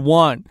 you would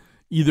want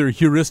either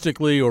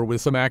heuristically or with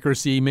some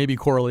accuracy, maybe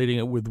correlating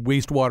it with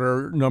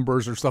wastewater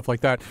numbers or stuff like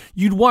that.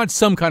 You'd want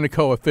some kind of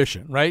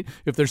coefficient, right?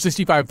 If there's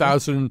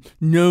 65,000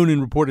 known and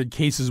reported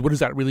cases, what does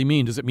that really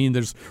mean? Does it mean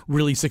there's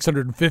really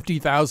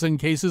 650,000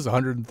 cases,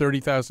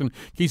 130,000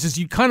 cases?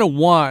 You kind of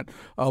want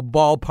a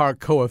ballpark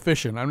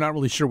coefficient. I'm not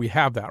really sure we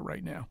have that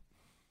right now.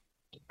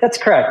 That's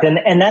correct.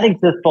 And that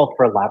exists both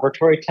for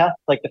laboratory tests,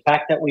 like the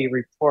fact that we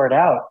report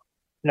out,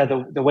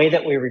 the way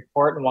that we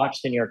report and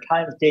watch the New York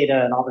Times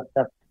data and all this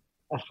stuff,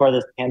 for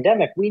this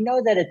pandemic, we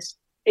know that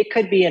it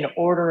could be an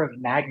order of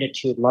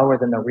magnitude lower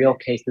than the real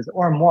cases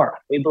or more.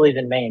 We believe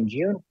in May and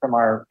June from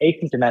our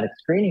asymptomatic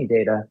screening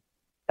data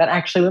that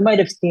actually we might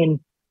have seen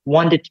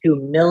 1 to 2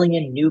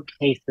 million new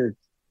cases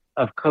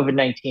of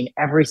COVID-19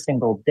 every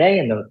single day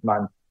in those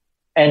months,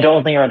 and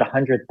only around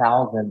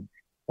 100,000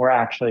 were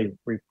actually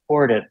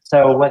reported.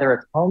 So whether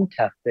it's home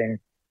testing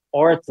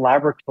or it's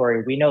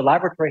laboratory, we know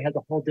laboratory has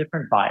a whole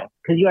different bias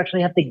because you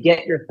actually have to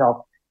get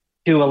yourself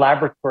to a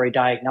laboratory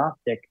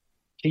diagnostic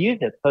to use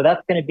it. So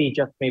that's going to be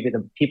just maybe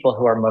the people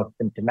who are most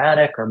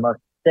symptomatic or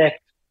most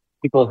sick,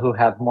 people who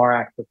have more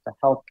access to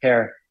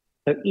healthcare.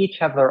 So each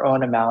have their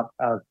own amount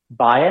of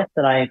bias.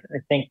 And I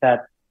think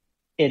that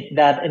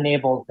that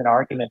enables an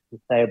argument to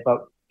say,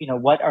 but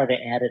what are the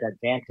added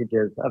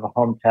advantages of a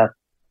home test?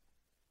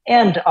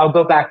 And I'll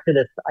go back to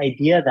this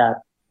idea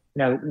that,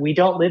 we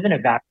don't live in a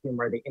vacuum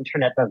where the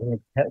internet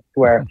doesn't exist,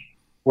 where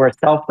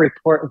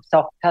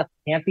self-test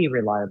can't be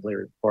reliably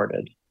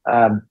reported.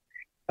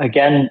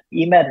 Again,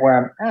 EMED,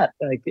 where I'm at,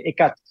 it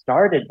got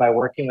started by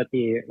working with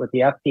the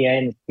FDA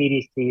and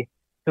the CDC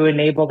to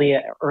enable the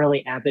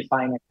early Abbott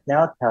Buy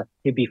Now test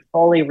to be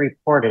fully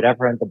reported.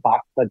 Everyone's a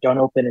box that don't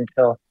open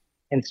until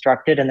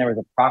instructed, and there was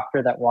a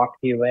proctor that walked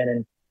you in,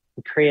 and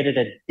we created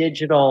a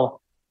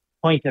digital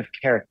point of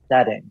care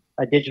setting,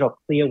 a digital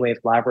CLIA-Wave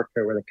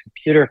laboratory where the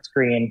computer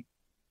screen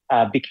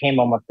became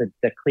almost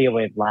the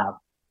CLIA-Wave lab.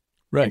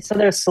 Right. And so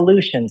there's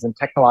solutions and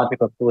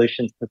technological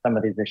solutions to some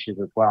of these issues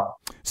as well.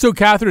 So,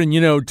 Catherine,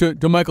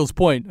 to Michael's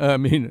point,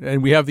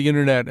 and we have the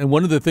internet, and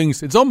one of the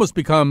things, it's almost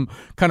become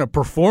kind of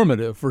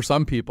performative for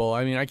some people.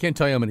 I mean, I can't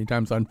tell you how many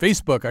times on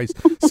Facebook I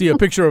see a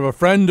picture of a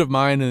friend of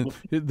mine, and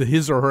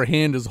his or her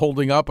hand is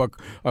holding up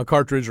a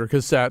cartridge or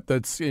cassette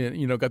that's,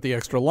 got the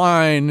extra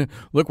line.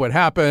 Look what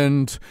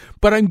happened.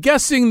 But I'm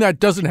guessing that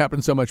doesn't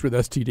happen so much with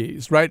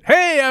STDs, right?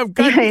 Hey, I've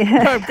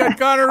got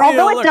gonorrhea.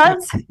 Although it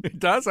does. It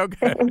does?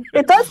 Okay.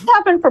 It does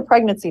happen for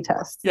pregnancy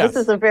tests. Yes.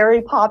 This is a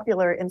very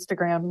popular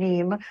Instagram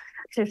meme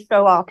to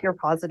show off your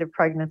positive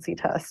pregnancy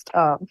test.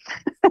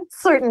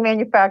 Certain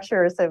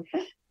manufacturers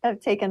have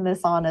taken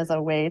this on as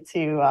a way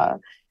to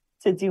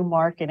do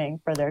marketing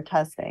for their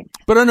testing.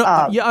 But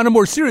on a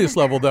more serious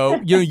level, though,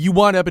 you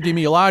want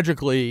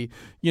epidemiologically,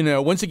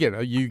 once again,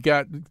 you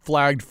got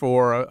flagged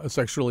for a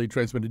sexually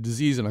transmitted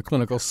disease in a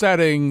clinical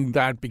setting,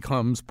 that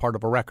becomes part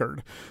of a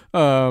record.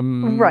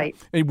 Right.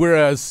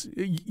 Whereas,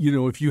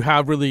 if you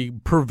have really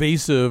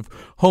pervasive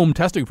home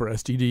testing for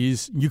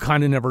STDs, you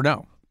kind of never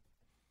know.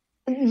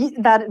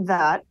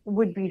 That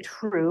would be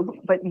true,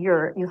 but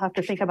you have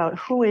to think about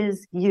who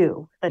is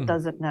you that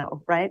doesn't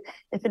know, right?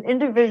 If an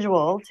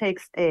individual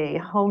takes a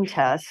home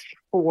test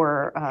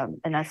for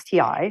an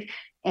STI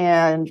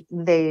and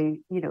they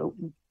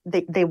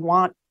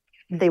want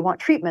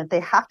treatment, they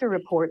have to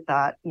report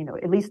that,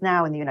 at least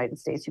now in the United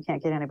States, you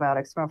can't get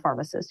antibiotics from a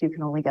pharmacist. You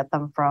can only get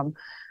them from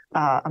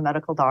a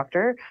medical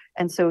doctor.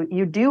 And so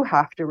you do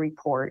have to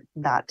report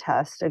that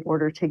test in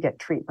order to get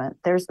treatment.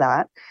 There's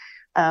that.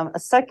 A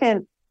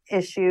second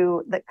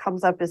issue that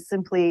comes up is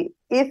simply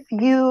if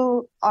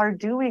you are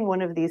doing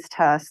one of these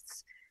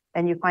tests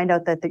and you find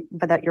out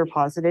that you're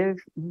positive,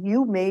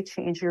 you may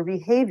change your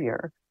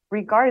behavior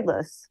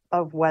regardless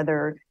of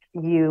whether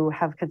you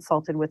have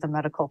consulted with a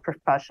medical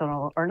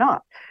professional or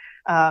not.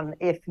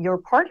 If your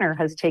partner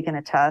has taken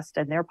a test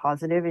and they're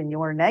positive and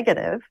you're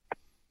negative,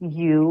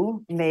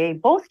 you may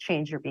both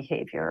change your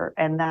behavior,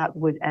 and that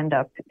would end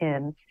up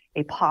in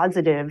a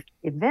positive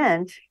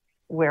event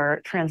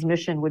where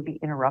transmission would be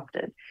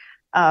interrupted.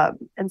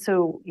 And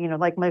so,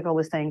 like Michael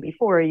was saying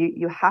before,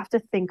 you have to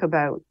think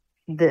about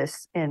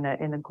this in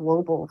a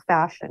global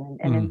fashion.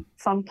 And in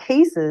some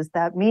cases,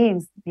 that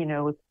means,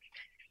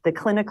 the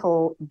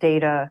clinical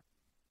data,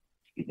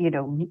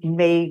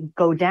 may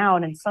go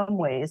down in some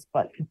ways,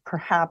 but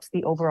perhaps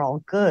the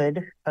overall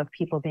good of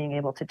people being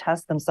able to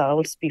test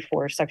themselves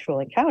before sexual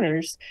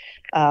encounters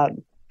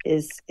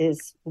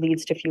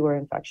leads to fewer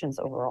infections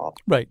overall.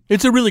 Right.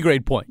 It's a really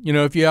great point.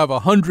 If you have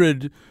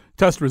 100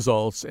 test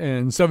results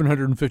and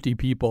 750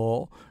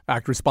 people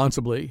act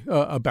responsibly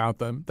about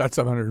them, that's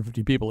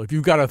 750 people. If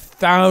you've got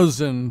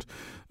 1,000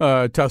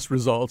 test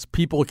results,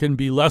 people can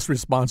be less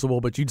responsible,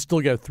 but you'd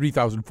still get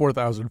 3,000,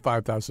 4,000,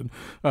 5,000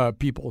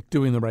 people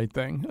doing the right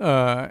thing.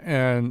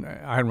 And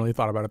I hadn't really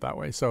thought about it that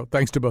way. So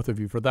thanks to both of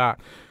you for that.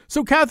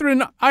 So,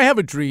 Catherine, I have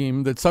a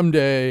dream that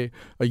someday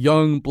a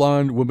young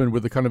blonde woman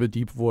with a kind of a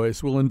deep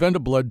voice will invent a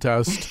blood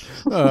test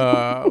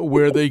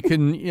where they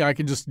can, I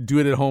can just do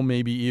it at home,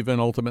 maybe even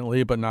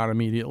ultimately, but not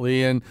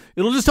immediately. And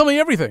it'll just tell me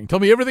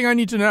everything I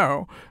need to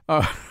know.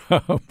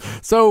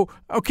 So,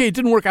 okay, it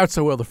didn't work out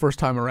so well the first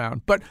time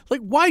around, but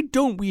why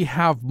don't we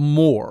have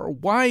more?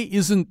 Why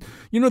isn't,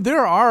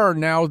 there are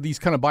now these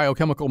kind of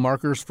biochemical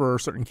markers for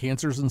certain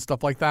cancers and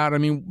stuff like that. I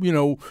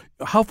mean,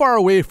 how far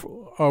away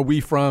are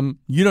we from,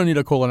 you don't need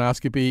a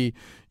colonoscopy,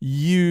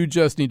 you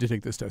just need to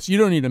take this test. You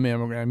don't need a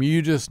mammogram.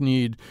 You just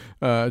need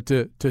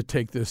to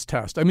take this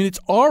test. I mean, it's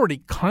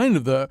already kind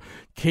of the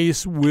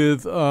case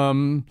with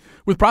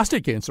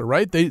prostate cancer. cancer,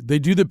 right? They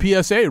do the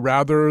PSA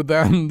rather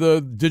than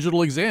the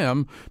digital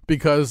exam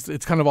because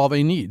it's kind of all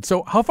they need.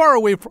 So how far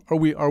away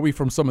are we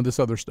from some of this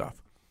other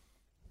stuff?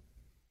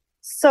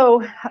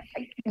 So,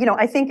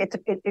 I think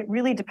it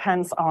really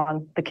depends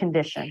on the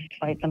condition,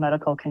 right? The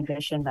medical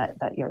condition that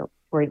you're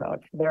worried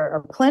about. There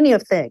are plenty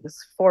of things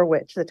for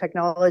which the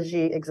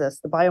technology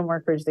exists, the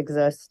biomarkers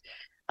exist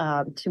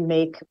to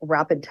make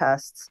rapid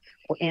tests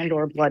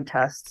or blood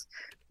tests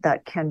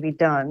that can be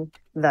done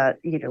that,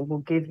 will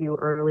give you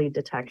early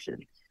detection.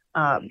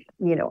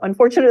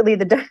 Unfortunately,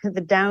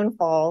 the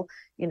downfall,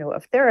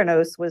 of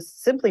Theranos was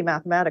simply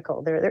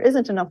mathematical. There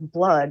isn't enough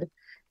blood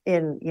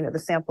in the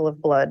sample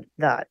of blood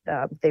that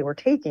they were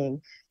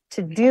taking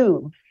to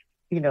do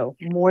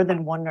more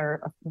than one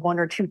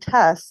or two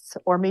tests,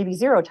 or maybe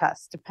zero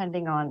tests,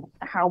 depending on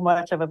how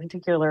much of a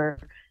particular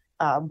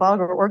bug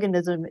or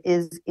organism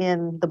is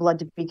in the blood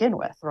to begin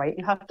with, right?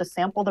 You have to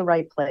sample the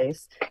right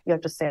place, you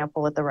have to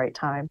sample at the right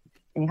time,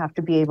 and you have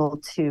to be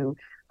able to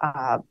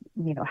have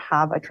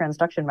a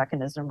transduction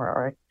mechanism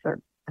or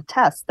a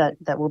test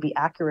that will be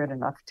accurate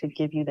enough to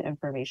give you the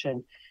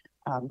information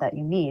that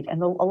you need.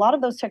 And a lot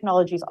of those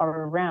technologies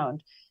are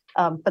around.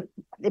 But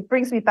it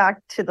brings me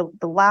back to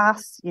the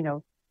last,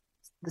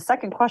 the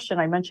second question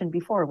I mentioned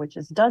before, which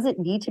is, does it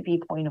need to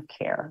be point of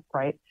care,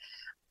 right?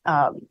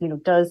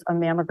 Does a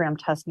mammogram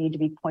test need to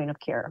be point of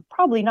care?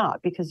 Probably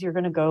not, because you're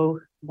going to go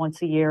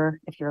once a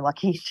year, if you're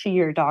lucky, to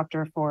your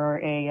doctor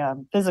for a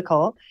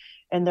physical,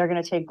 and they're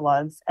going to take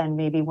bloods. And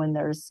maybe when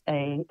there's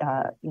a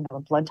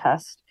blood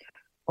test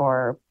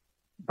or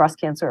breast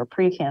cancer or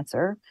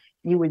pre-cancer,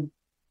 you would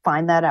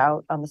find that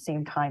out on the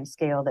same time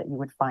scale that you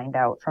would find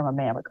out from a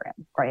mammogram,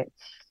 right?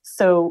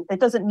 So it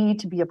doesn't need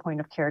to be a point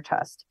of care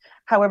test.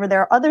 However, there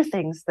are other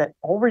things that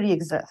already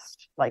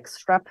exist, like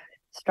strep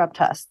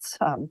tests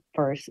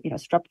for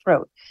strep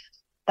throat.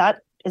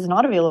 That is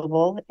not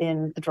available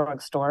in the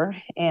drugstore,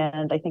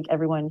 and I think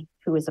everyone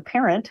who is a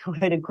parent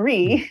would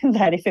agree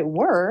that if it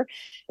were,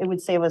 it would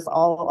save us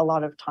all a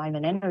lot of time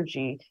and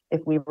energy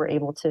if we were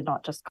able to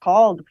not just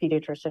call the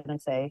pediatrician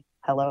and say,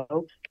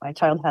 hello, my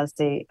child has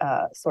a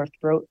sore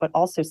throat, but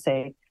also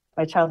say,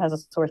 my child has a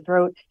sore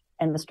throat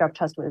and the strep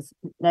test was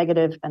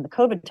negative and the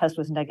COVID test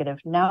was negative.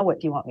 Now what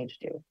do you want me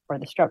to do? Or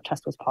the strep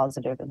test was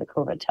positive and the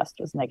COVID test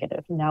was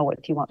negative. Now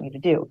what do you want me to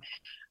do?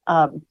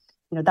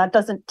 That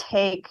doesn't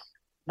take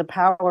the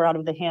power out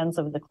of the hands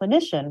of the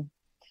clinician,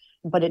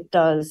 but it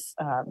does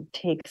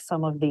take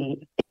some of the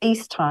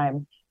face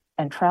time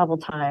and travel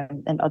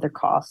time and other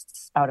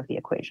costs out of the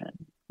equation.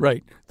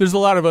 Right. There's a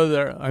lot of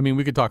other,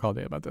 we could talk all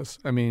day about this.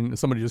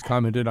 Somebody just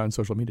commented on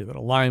social media that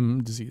a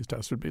Lyme disease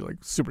test would be like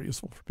super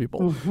useful for people.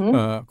 Mm-hmm.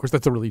 Of course,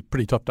 that's a really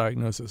pretty tough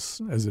diagnosis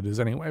as it is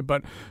anyway.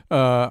 But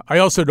I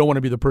also don't want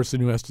to be the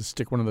person who has to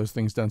stick one of those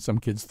things down some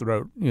kid's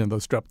throat, the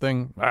strep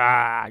thing.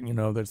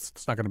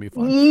 It's not going to be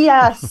fun.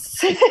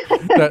 Yes.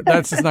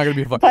 That's just not going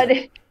to be fun. But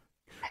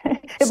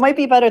it might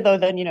be better, though,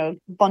 than,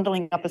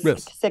 bundling up a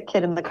sick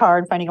kid in the car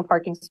and finding a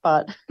parking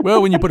spot.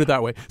 Well, when you put it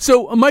that way.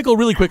 So, Michael,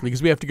 really quickly,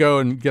 because we have to go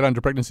and get onto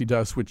pregnancy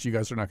tests, which you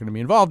guys are not going to be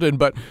involved in.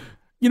 But,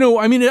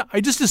 I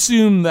just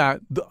assume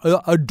that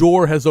a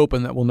door has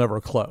opened that will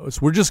never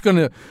close.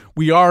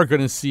 We are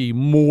going to see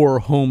more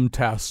home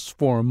tests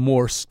for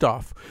more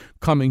stuff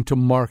coming to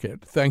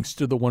market, thanks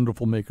to the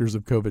wonderful makers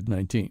of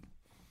COVID-19.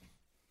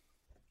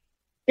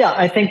 Yeah,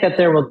 I think that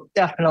there will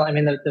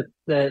definitely,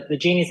 the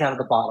genie's out of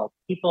the bottle.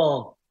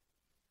 People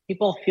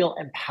feel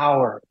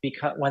empowered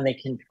because when they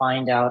can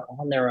find out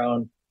on their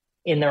own,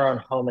 in their own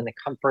home, in the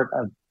comfort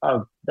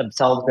of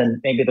themselves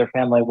and maybe their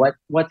family,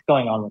 what's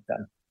going on with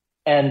them.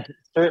 And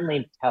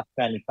certainly test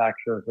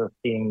manufacturers are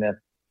seeing this.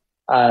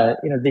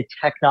 The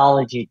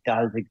technology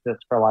does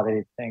exist for a lot of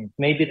these things.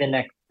 Maybe the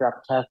next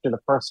strep test or the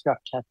first strep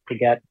test to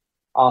get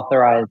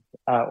authorized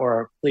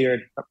or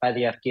cleared by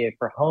the FDA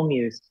for home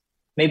use,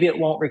 maybe it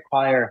won't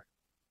require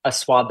a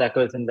swab that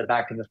goes in the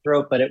back of the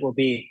throat, but it will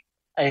be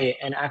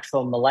an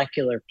actual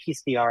molecular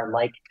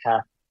PCR-like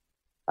test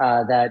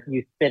that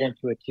you spit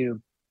into a tube,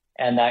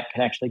 and that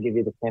can actually give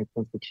you the same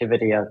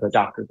sensitivity as a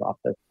doctor's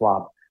office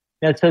swab.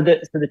 So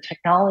the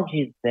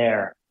technology is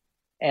there,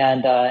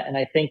 and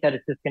I think that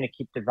it's just going to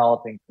keep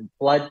developing. Some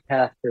blood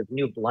tests, there's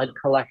new blood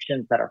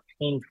collections that are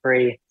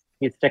pain-free.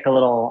 You stick a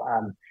little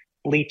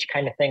bleach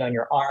kind of thing on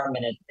your arm,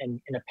 and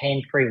in a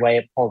pain-free way,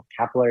 it pulls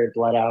capillary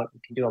blood out. You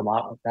can do a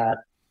lot with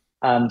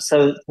that.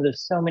 So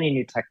there's so many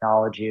new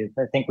technologies.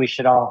 I think we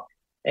should all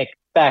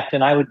expect,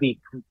 and I would be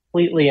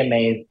completely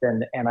amazed,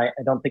 and I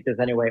don't think there's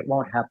any way it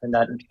won't happen,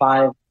 that in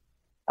 5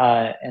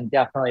 and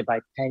definitely by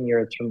 10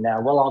 years from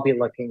now, we'll all be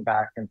looking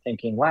back and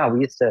thinking, wow,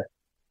 we used to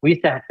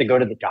have to go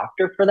to the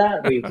doctor for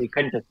that. We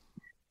couldn't just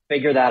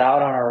figure that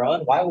out on our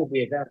own. Why would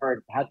we have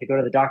ever had to go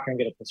to the doctor and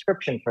get a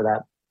prescription for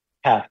that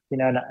test?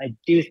 And I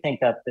do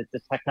think that the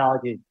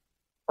technology is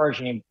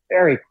burgeoning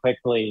very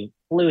quickly.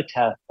 Flu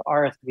tests,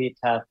 RSV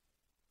tests,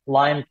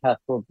 Lyme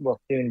tests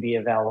will soon be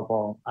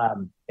available.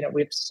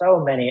 We have so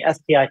many.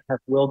 STI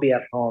tests will be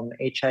at home.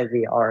 HIV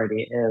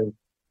already is.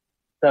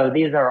 So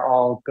these are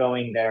all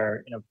going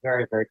there,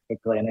 very, very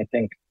quickly. And I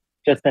think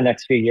just the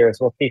next few years,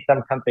 we'll see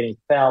some companies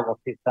fail. We'll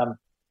see some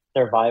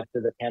survive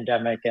through the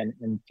pandemic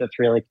and just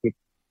really keep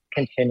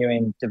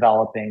continuing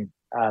developing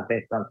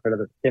based on sort of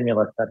the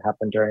stimulus that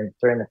happened during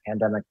the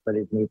pandemic for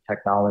these new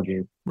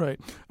technologies. Right.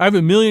 I have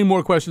a million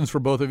more questions for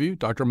both of you,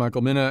 Dr.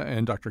 Michael Mina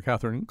and Dr.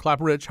 Catherine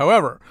Klaparich.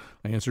 However,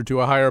 I answer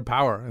to a higher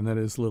power, and that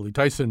is Lily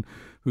Tyson,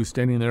 who's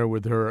standing there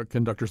with her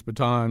conductor's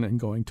baton and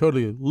going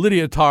totally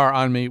Lydia Tarr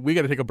on me. We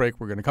got to take a break.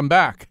 We're going to come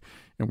back,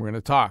 and we're going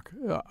to talk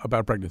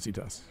about pregnancy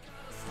tests.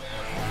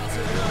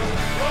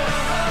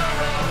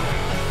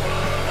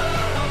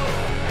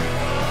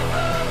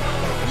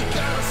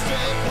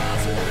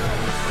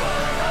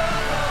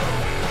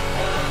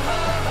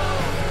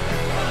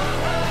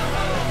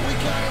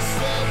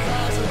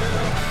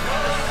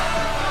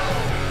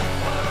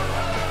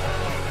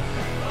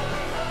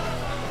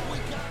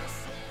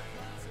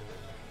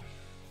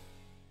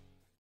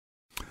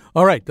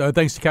 All right.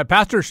 Thanks to Kat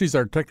Pastor. She's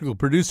our technical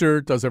producer,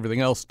 does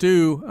everything else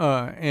too.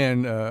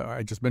 And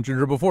I just mentioned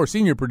her before.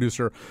 Senior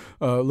producer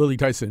Lily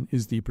Tyson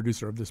is the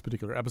producer of this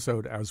particular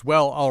episode as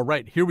well. All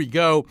right. Here we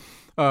go.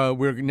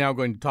 We're now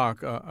going to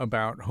talk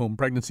about home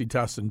pregnancy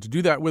tests. And to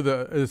do that with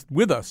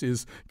us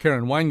is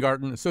Karen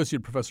Weingarten,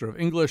 Associate Professor of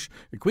English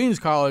at Queens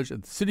College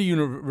at the City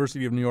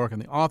University of New York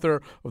and the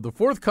author of the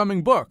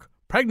forthcoming book,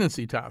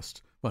 Pregnancy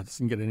Test. Well, it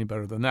doesn't get any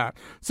better than that.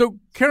 So,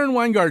 Karen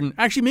Weingarten,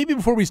 actually, maybe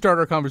before we start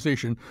our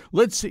conversation,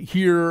 let's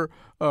hear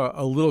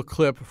a little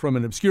clip from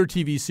an obscure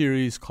TV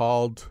series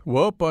called,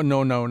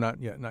 no,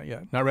 not yet.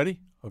 Not ready?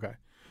 Okay.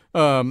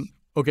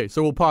 Okay,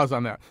 so we'll pause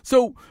on that.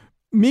 So,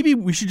 maybe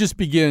we should just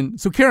begin.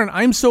 So, Karen,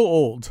 I'm so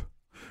old.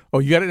 Oh,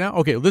 you got it now?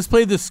 Okay, let's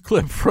play this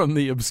clip from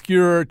the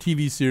obscure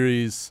TV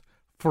series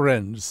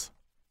Friends.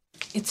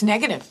 It's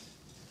negative.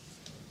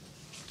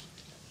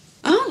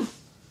 Oh.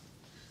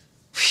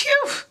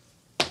 Phew.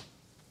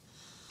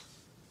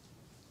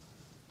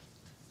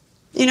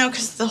 You know,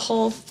 because the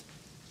whole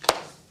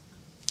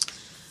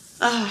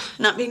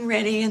not being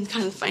ready and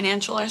kind of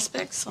financial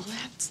aspects, all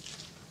that.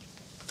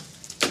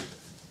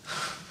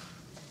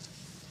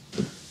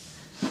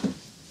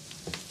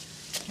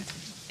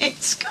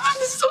 It's God,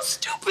 it's so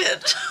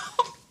stupid.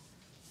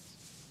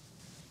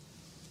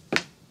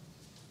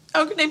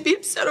 How can I be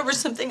upset over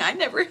something I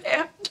never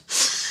had?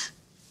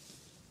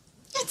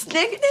 It's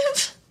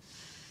negative.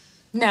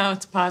 No,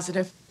 it's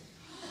positive.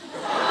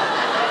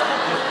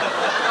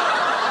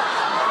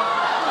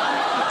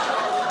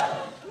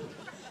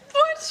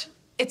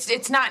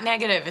 It's not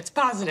negative. It's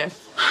positive.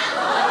 Are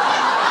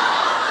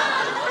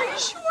you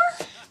sure?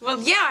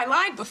 Well, yeah, I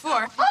lied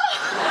before.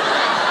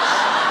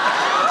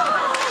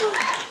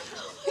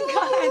 Oh,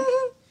 God.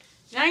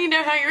 Now you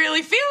know how you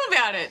really feel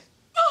about it.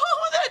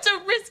 Oh, that's a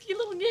risky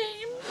little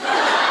game.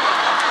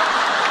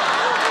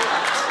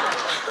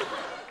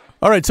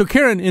 All right, so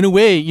Karen, in a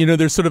way, you know,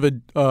 there's sort of a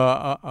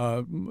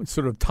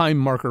sort of time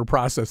marker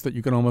process that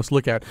you can almost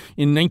look at.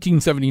 In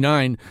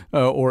 1979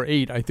 or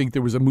 8, I think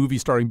there was a movie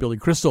starring Billy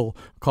Crystal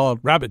called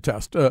Rabbit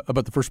Test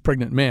about the first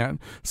pregnant man.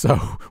 So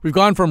we've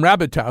gone from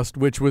Rabbit Test,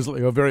 which was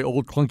a very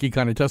old, clunky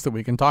kind of test that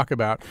we can talk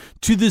about,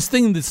 to this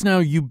thing that's now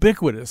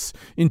ubiquitous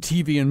in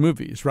TV and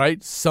movies,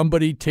 right?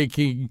 Somebody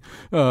taking,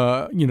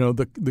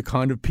 the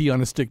kind of pee on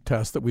a stick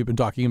test that we've been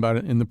talking about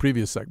in the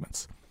previous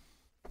segments.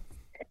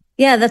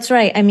 Yeah, that's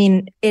right. I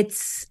mean,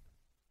 it's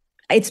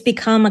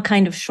become a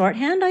kind of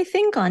shorthand, I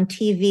think, on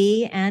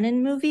TV and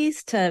in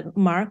movies to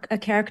mark a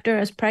character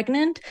as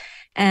pregnant.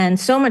 And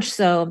so much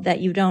so that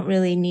you don't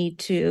really need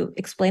to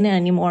explain it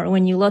anymore.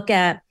 When you look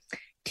at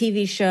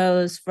TV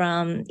shows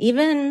from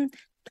even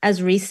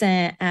as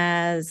recent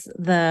as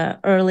the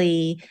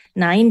early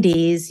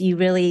 90s, you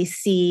really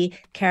see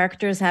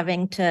characters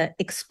having to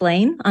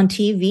explain on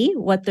TV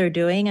what they're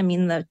doing. I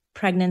mean, the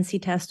pregnancy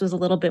test was a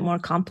little bit more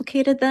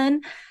complicated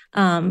then.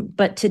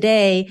 But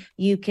today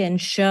you can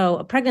show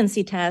a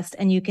pregnancy test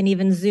and you can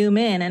even zoom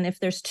in. And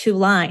if there's 2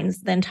 lines,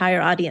 the entire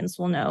audience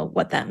will know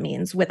what that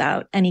means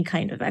without any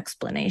kind of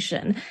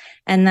explanation.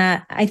 And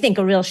that, I think,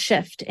 a real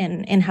shift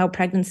in how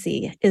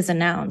pregnancy is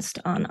announced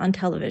on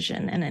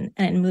television and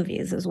in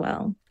movies as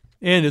well.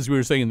 And as we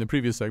were saying in the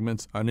previous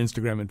segments, on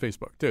Instagram and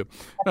Facebook, too.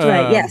 That's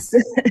right, yes.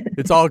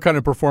 It's all kind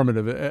of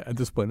performative at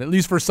this point, at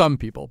least for some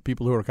people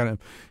who are kind of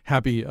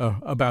happy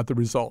about the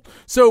result.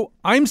 So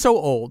I'm so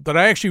old that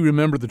I actually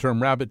remember the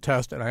term rabbit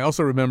test, and I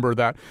also remember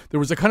that there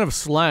was a kind of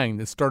slang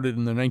that started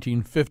in the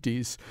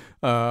 1950s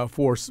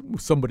for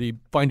somebody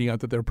finding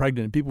out that they're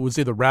pregnant. People would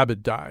say the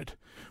rabbit died,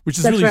 which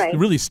is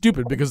really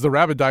stupid because the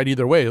rabbit died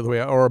either way,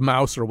 or a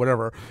mouse or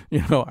whatever.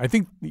 You know, I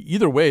think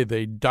either way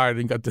they died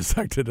and got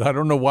dissected. I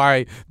don't know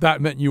why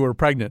that meant you were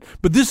pregnant.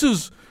 But this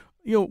is,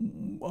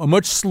 a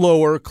much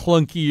slower,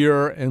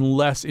 clunkier, and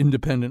less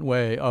independent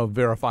way of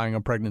verifying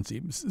a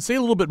pregnancy. Say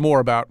a little bit more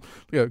about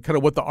kind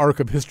of what the arc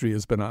of history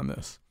has been on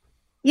this.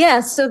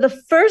 Yeah, so the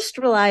first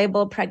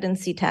reliable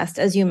pregnancy test,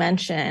 as you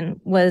mentioned,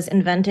 was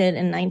invented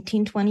in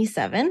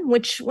 1927,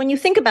 which when you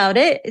think about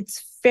it,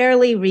 it's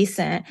fairly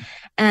recent.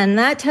 And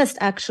that test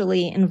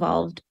actually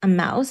involved a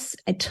mouse.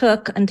 It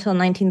took until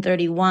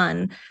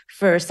 1931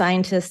 for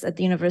scientists at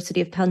the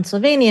University of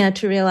Pennsylvania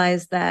to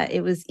realize that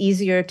it was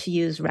easier to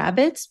use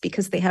rabbits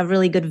because they have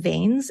really good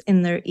veins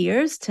in their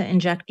ears to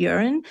inject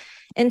urine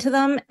into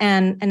them.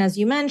 And as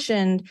you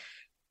mentioned,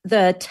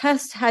 the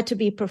test had to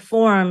be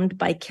performed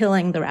by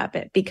killing the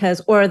rabbit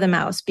or the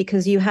mouse,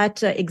 because you had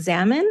to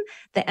examine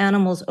the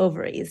animal's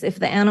ovaries. If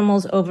the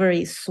animal's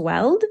ovaries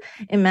swelled,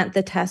 it meant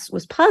the test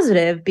was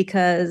positive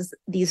because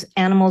these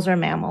animals are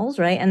mammals,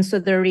 right? And so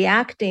they're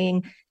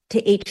reacting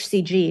to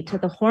HCG, to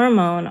the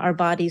hormone our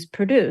bodies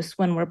produce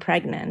when we're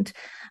pregnant.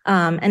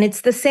 And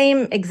it's the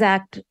same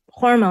exact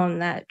hormone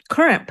that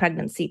current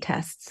pregnancy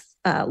tests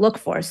look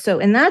for. So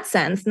in that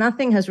sense,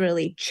 nothing has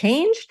really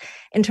changed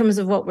in terms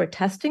of what we're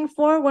testing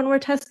for when we're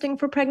testing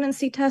for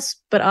pregnancy tests.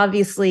 But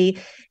obviously,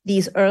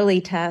 these early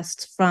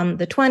tests from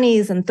the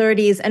 20s and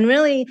 30s, and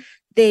really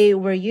they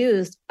were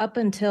used up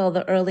until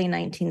the early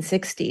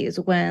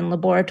 1960s, when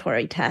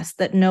laboratory tests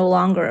that no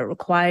longer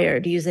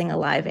required using a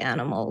live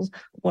animal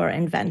were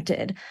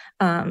invented.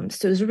 So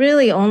it was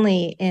really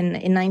only in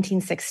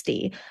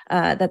 1960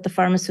 that the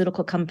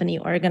pharmaceutical company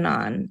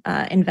Organon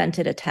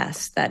invented a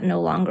test that no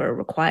longer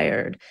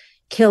required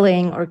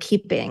killing or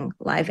keeping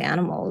live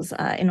animals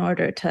in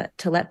order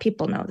to let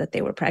people know that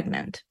they were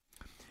pregnant.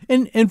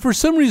 And for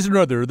some reason or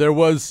other, there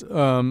was, there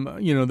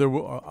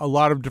were a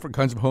lot of different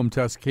kinds of home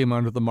tests came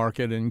onto the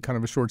market in kind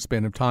of a short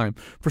span of time.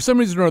 For some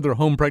reason or other,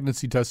 home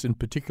pregnancy tests in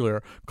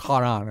particular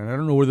caught on. And I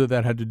don't know whether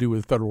that had to do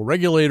with federal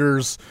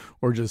regulators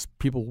or just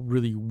people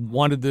really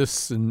wanted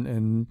this.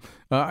 And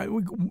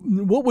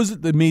what was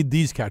it that made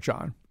these catch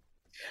on?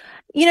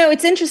 You know,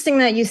 it's interesting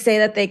that you say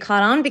that they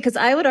caught on, because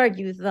I would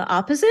argue the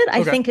opposite.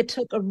 I think it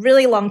took a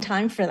really long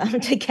time for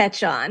them to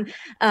catch on.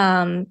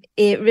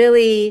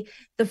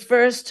 The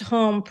first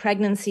home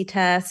pregnancy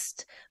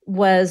test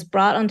was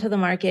brought onto the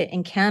market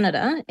in Canada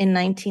in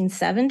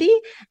 1970,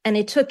 and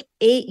it took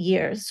 8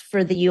 years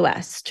for the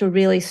US to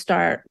really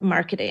start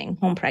marketing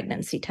home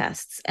pregnancy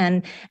tests.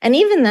 And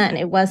even then,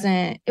 it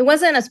wasn't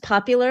as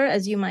popular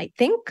as you might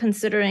think,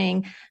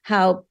 considering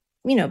how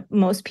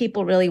most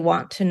people really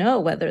want to know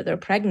whether they're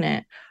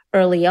pregnant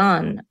early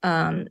on.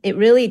 It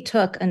really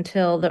took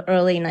until the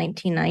early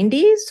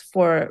 1990s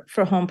for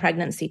home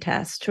pregnancy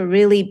tests to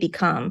really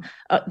become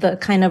the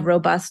kind of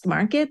robust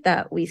market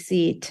that we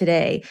see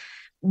today.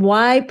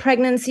 Why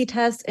pregnancy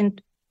tests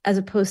as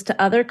opposed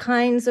to other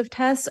kinds of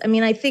tests? I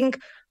mean, I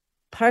think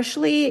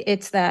partially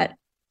it's that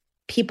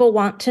people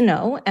want to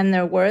know, and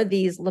there were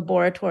these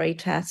laboratory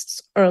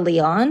tests early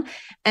on,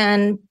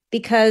 and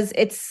because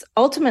it's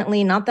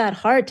ultimately not that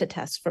hard to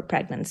test for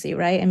pregnancy,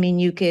 right? I mean,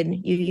 you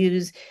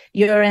use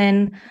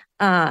urine.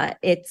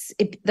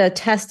 The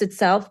test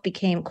itself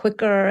became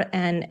quicker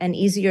and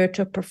easier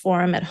to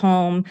perform at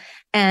home,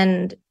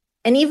 and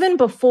even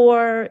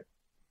before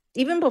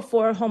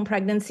home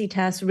pregnancy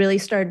tests really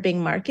started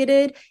being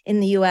marketed in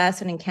the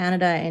US and in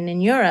Canada and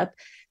in Europe,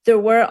 there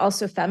were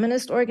also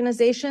feminist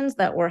organizations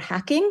that were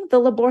hacking the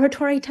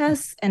laboratory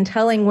tests and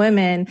telling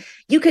women,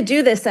 you could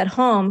do this at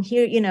home.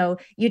 Here,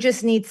 you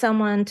just need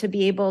someone to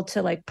be able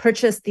to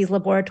purchase these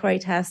laboratory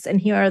tests, and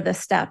here are the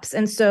steps.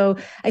 And so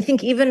I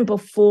think even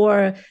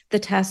before the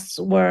tests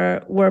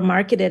were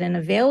marketed and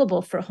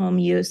available for home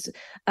use,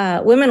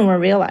 women were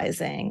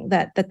realizing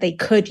that they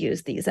could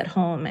use these at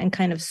home and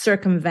kind of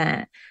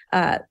circumvent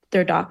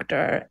their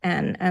doctor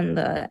and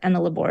the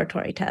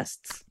laboratory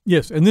tests.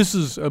 Yes, and this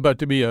is about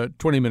to be a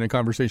 20-minute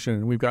conversation,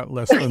 and we've got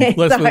less than 3.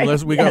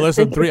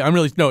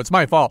 It's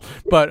my fault.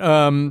 But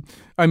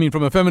I mean,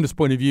 from a feminist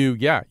point of view,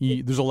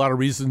 there's a lot of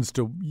reasons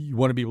you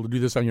want to be able to do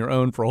this on your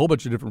own for a whole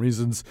bunch of different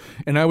reasons.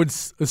 And I would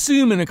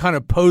assume in a kind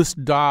of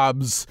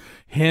post-Dobbs,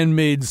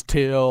 Handmaid's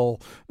Tale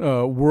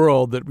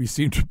world that we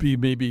seem to be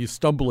maybe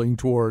stumbling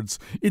towards,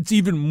 it's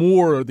even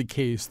more the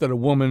case that a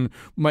woman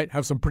might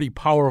have some pretty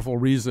powerful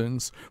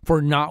reasons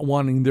for not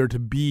wanting there to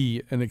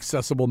be an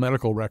accessible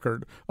medical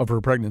record of her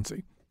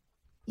pregnancy.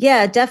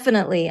 Yeah,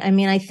 definitely. I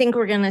mean, I think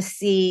we're going to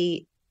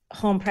see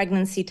home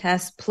pregnancy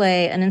tests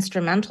play an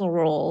instrumental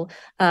role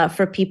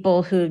for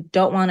people who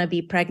don't want to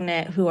be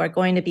pregnant, who are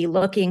going to be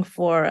looking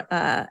for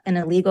an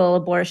illegal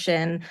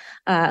abortion,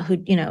 who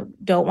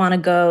don't want to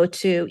go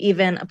to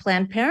even a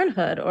Planned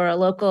Parenthood or a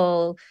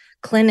local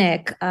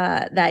clinic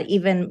that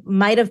even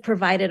might have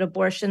provided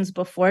abortions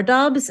before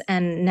Dobbs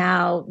and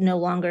now no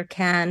longer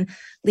can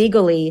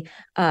legally.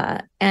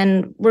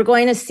 And we're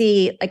going to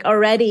see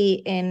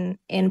already in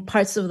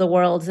parts of the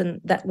world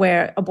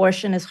where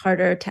abortion is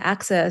harder to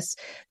access,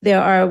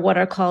 there are what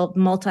are called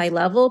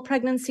multi-level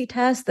pregnancy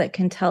tests that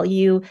can tell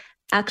you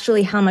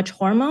actually how much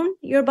hormone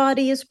your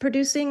body is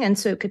producing. And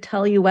so it could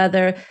tell you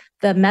whether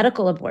the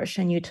medical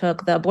abortion you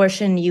took, the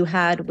abortion you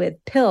had with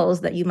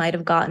pills that you might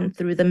have gotten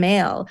through the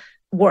mail,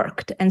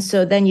 worked. And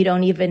so then you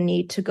don't even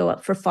need to go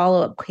up for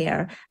follow-up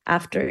care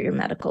after your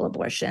medical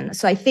abortion.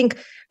 So I think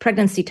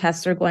pregnancy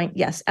tests are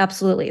yes,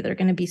 absolutely. They're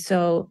going to be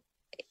so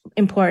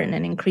important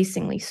and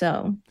increasingly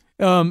so.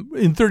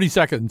 In 30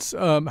 seconds,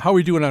 how are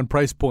we doing on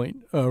price point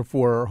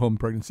for home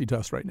pregnancy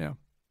tests right now?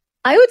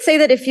 I would say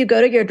that if you go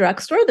to your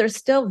drugstore, they're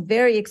still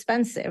very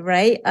expensive,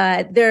 right?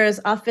 There's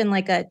often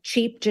like a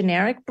cheap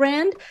generic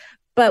brand,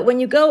 but when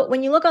you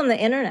look on the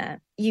internet,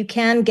 you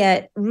can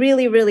get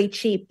really, really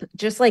cheap,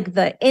 just like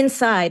the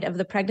inside of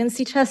the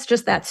pregnancy test,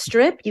 just that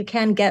strip. You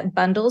can get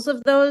bundles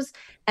of those,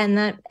 and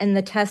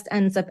the test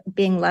ends up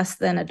being less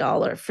than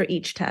 $1 for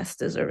each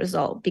test as a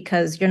result,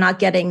 because you're not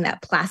getting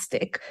that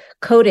plastic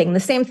coating. The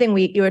same thing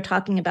you were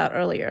talking about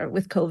earlier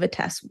with COVID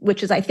tests,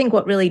 which is, I think,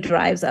 what really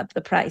drives up the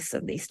price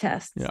of these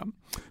tests. Yeah.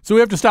 So we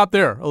have to stop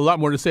there. A lot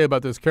more to say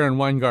about this. Karen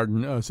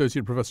Weingarten,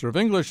 Associate Professor of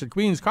English at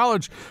Queens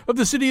College of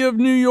the City of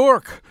New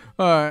York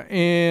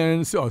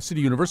and City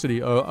University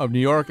of New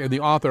York, and the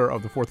author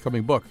of the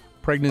forthcoming book,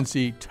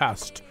 Pregnancy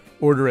Test.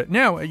 Order it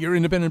now at your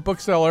independent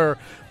bookseller.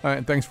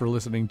 And thanks for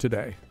listening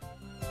today.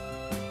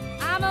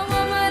 I'm a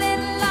woman.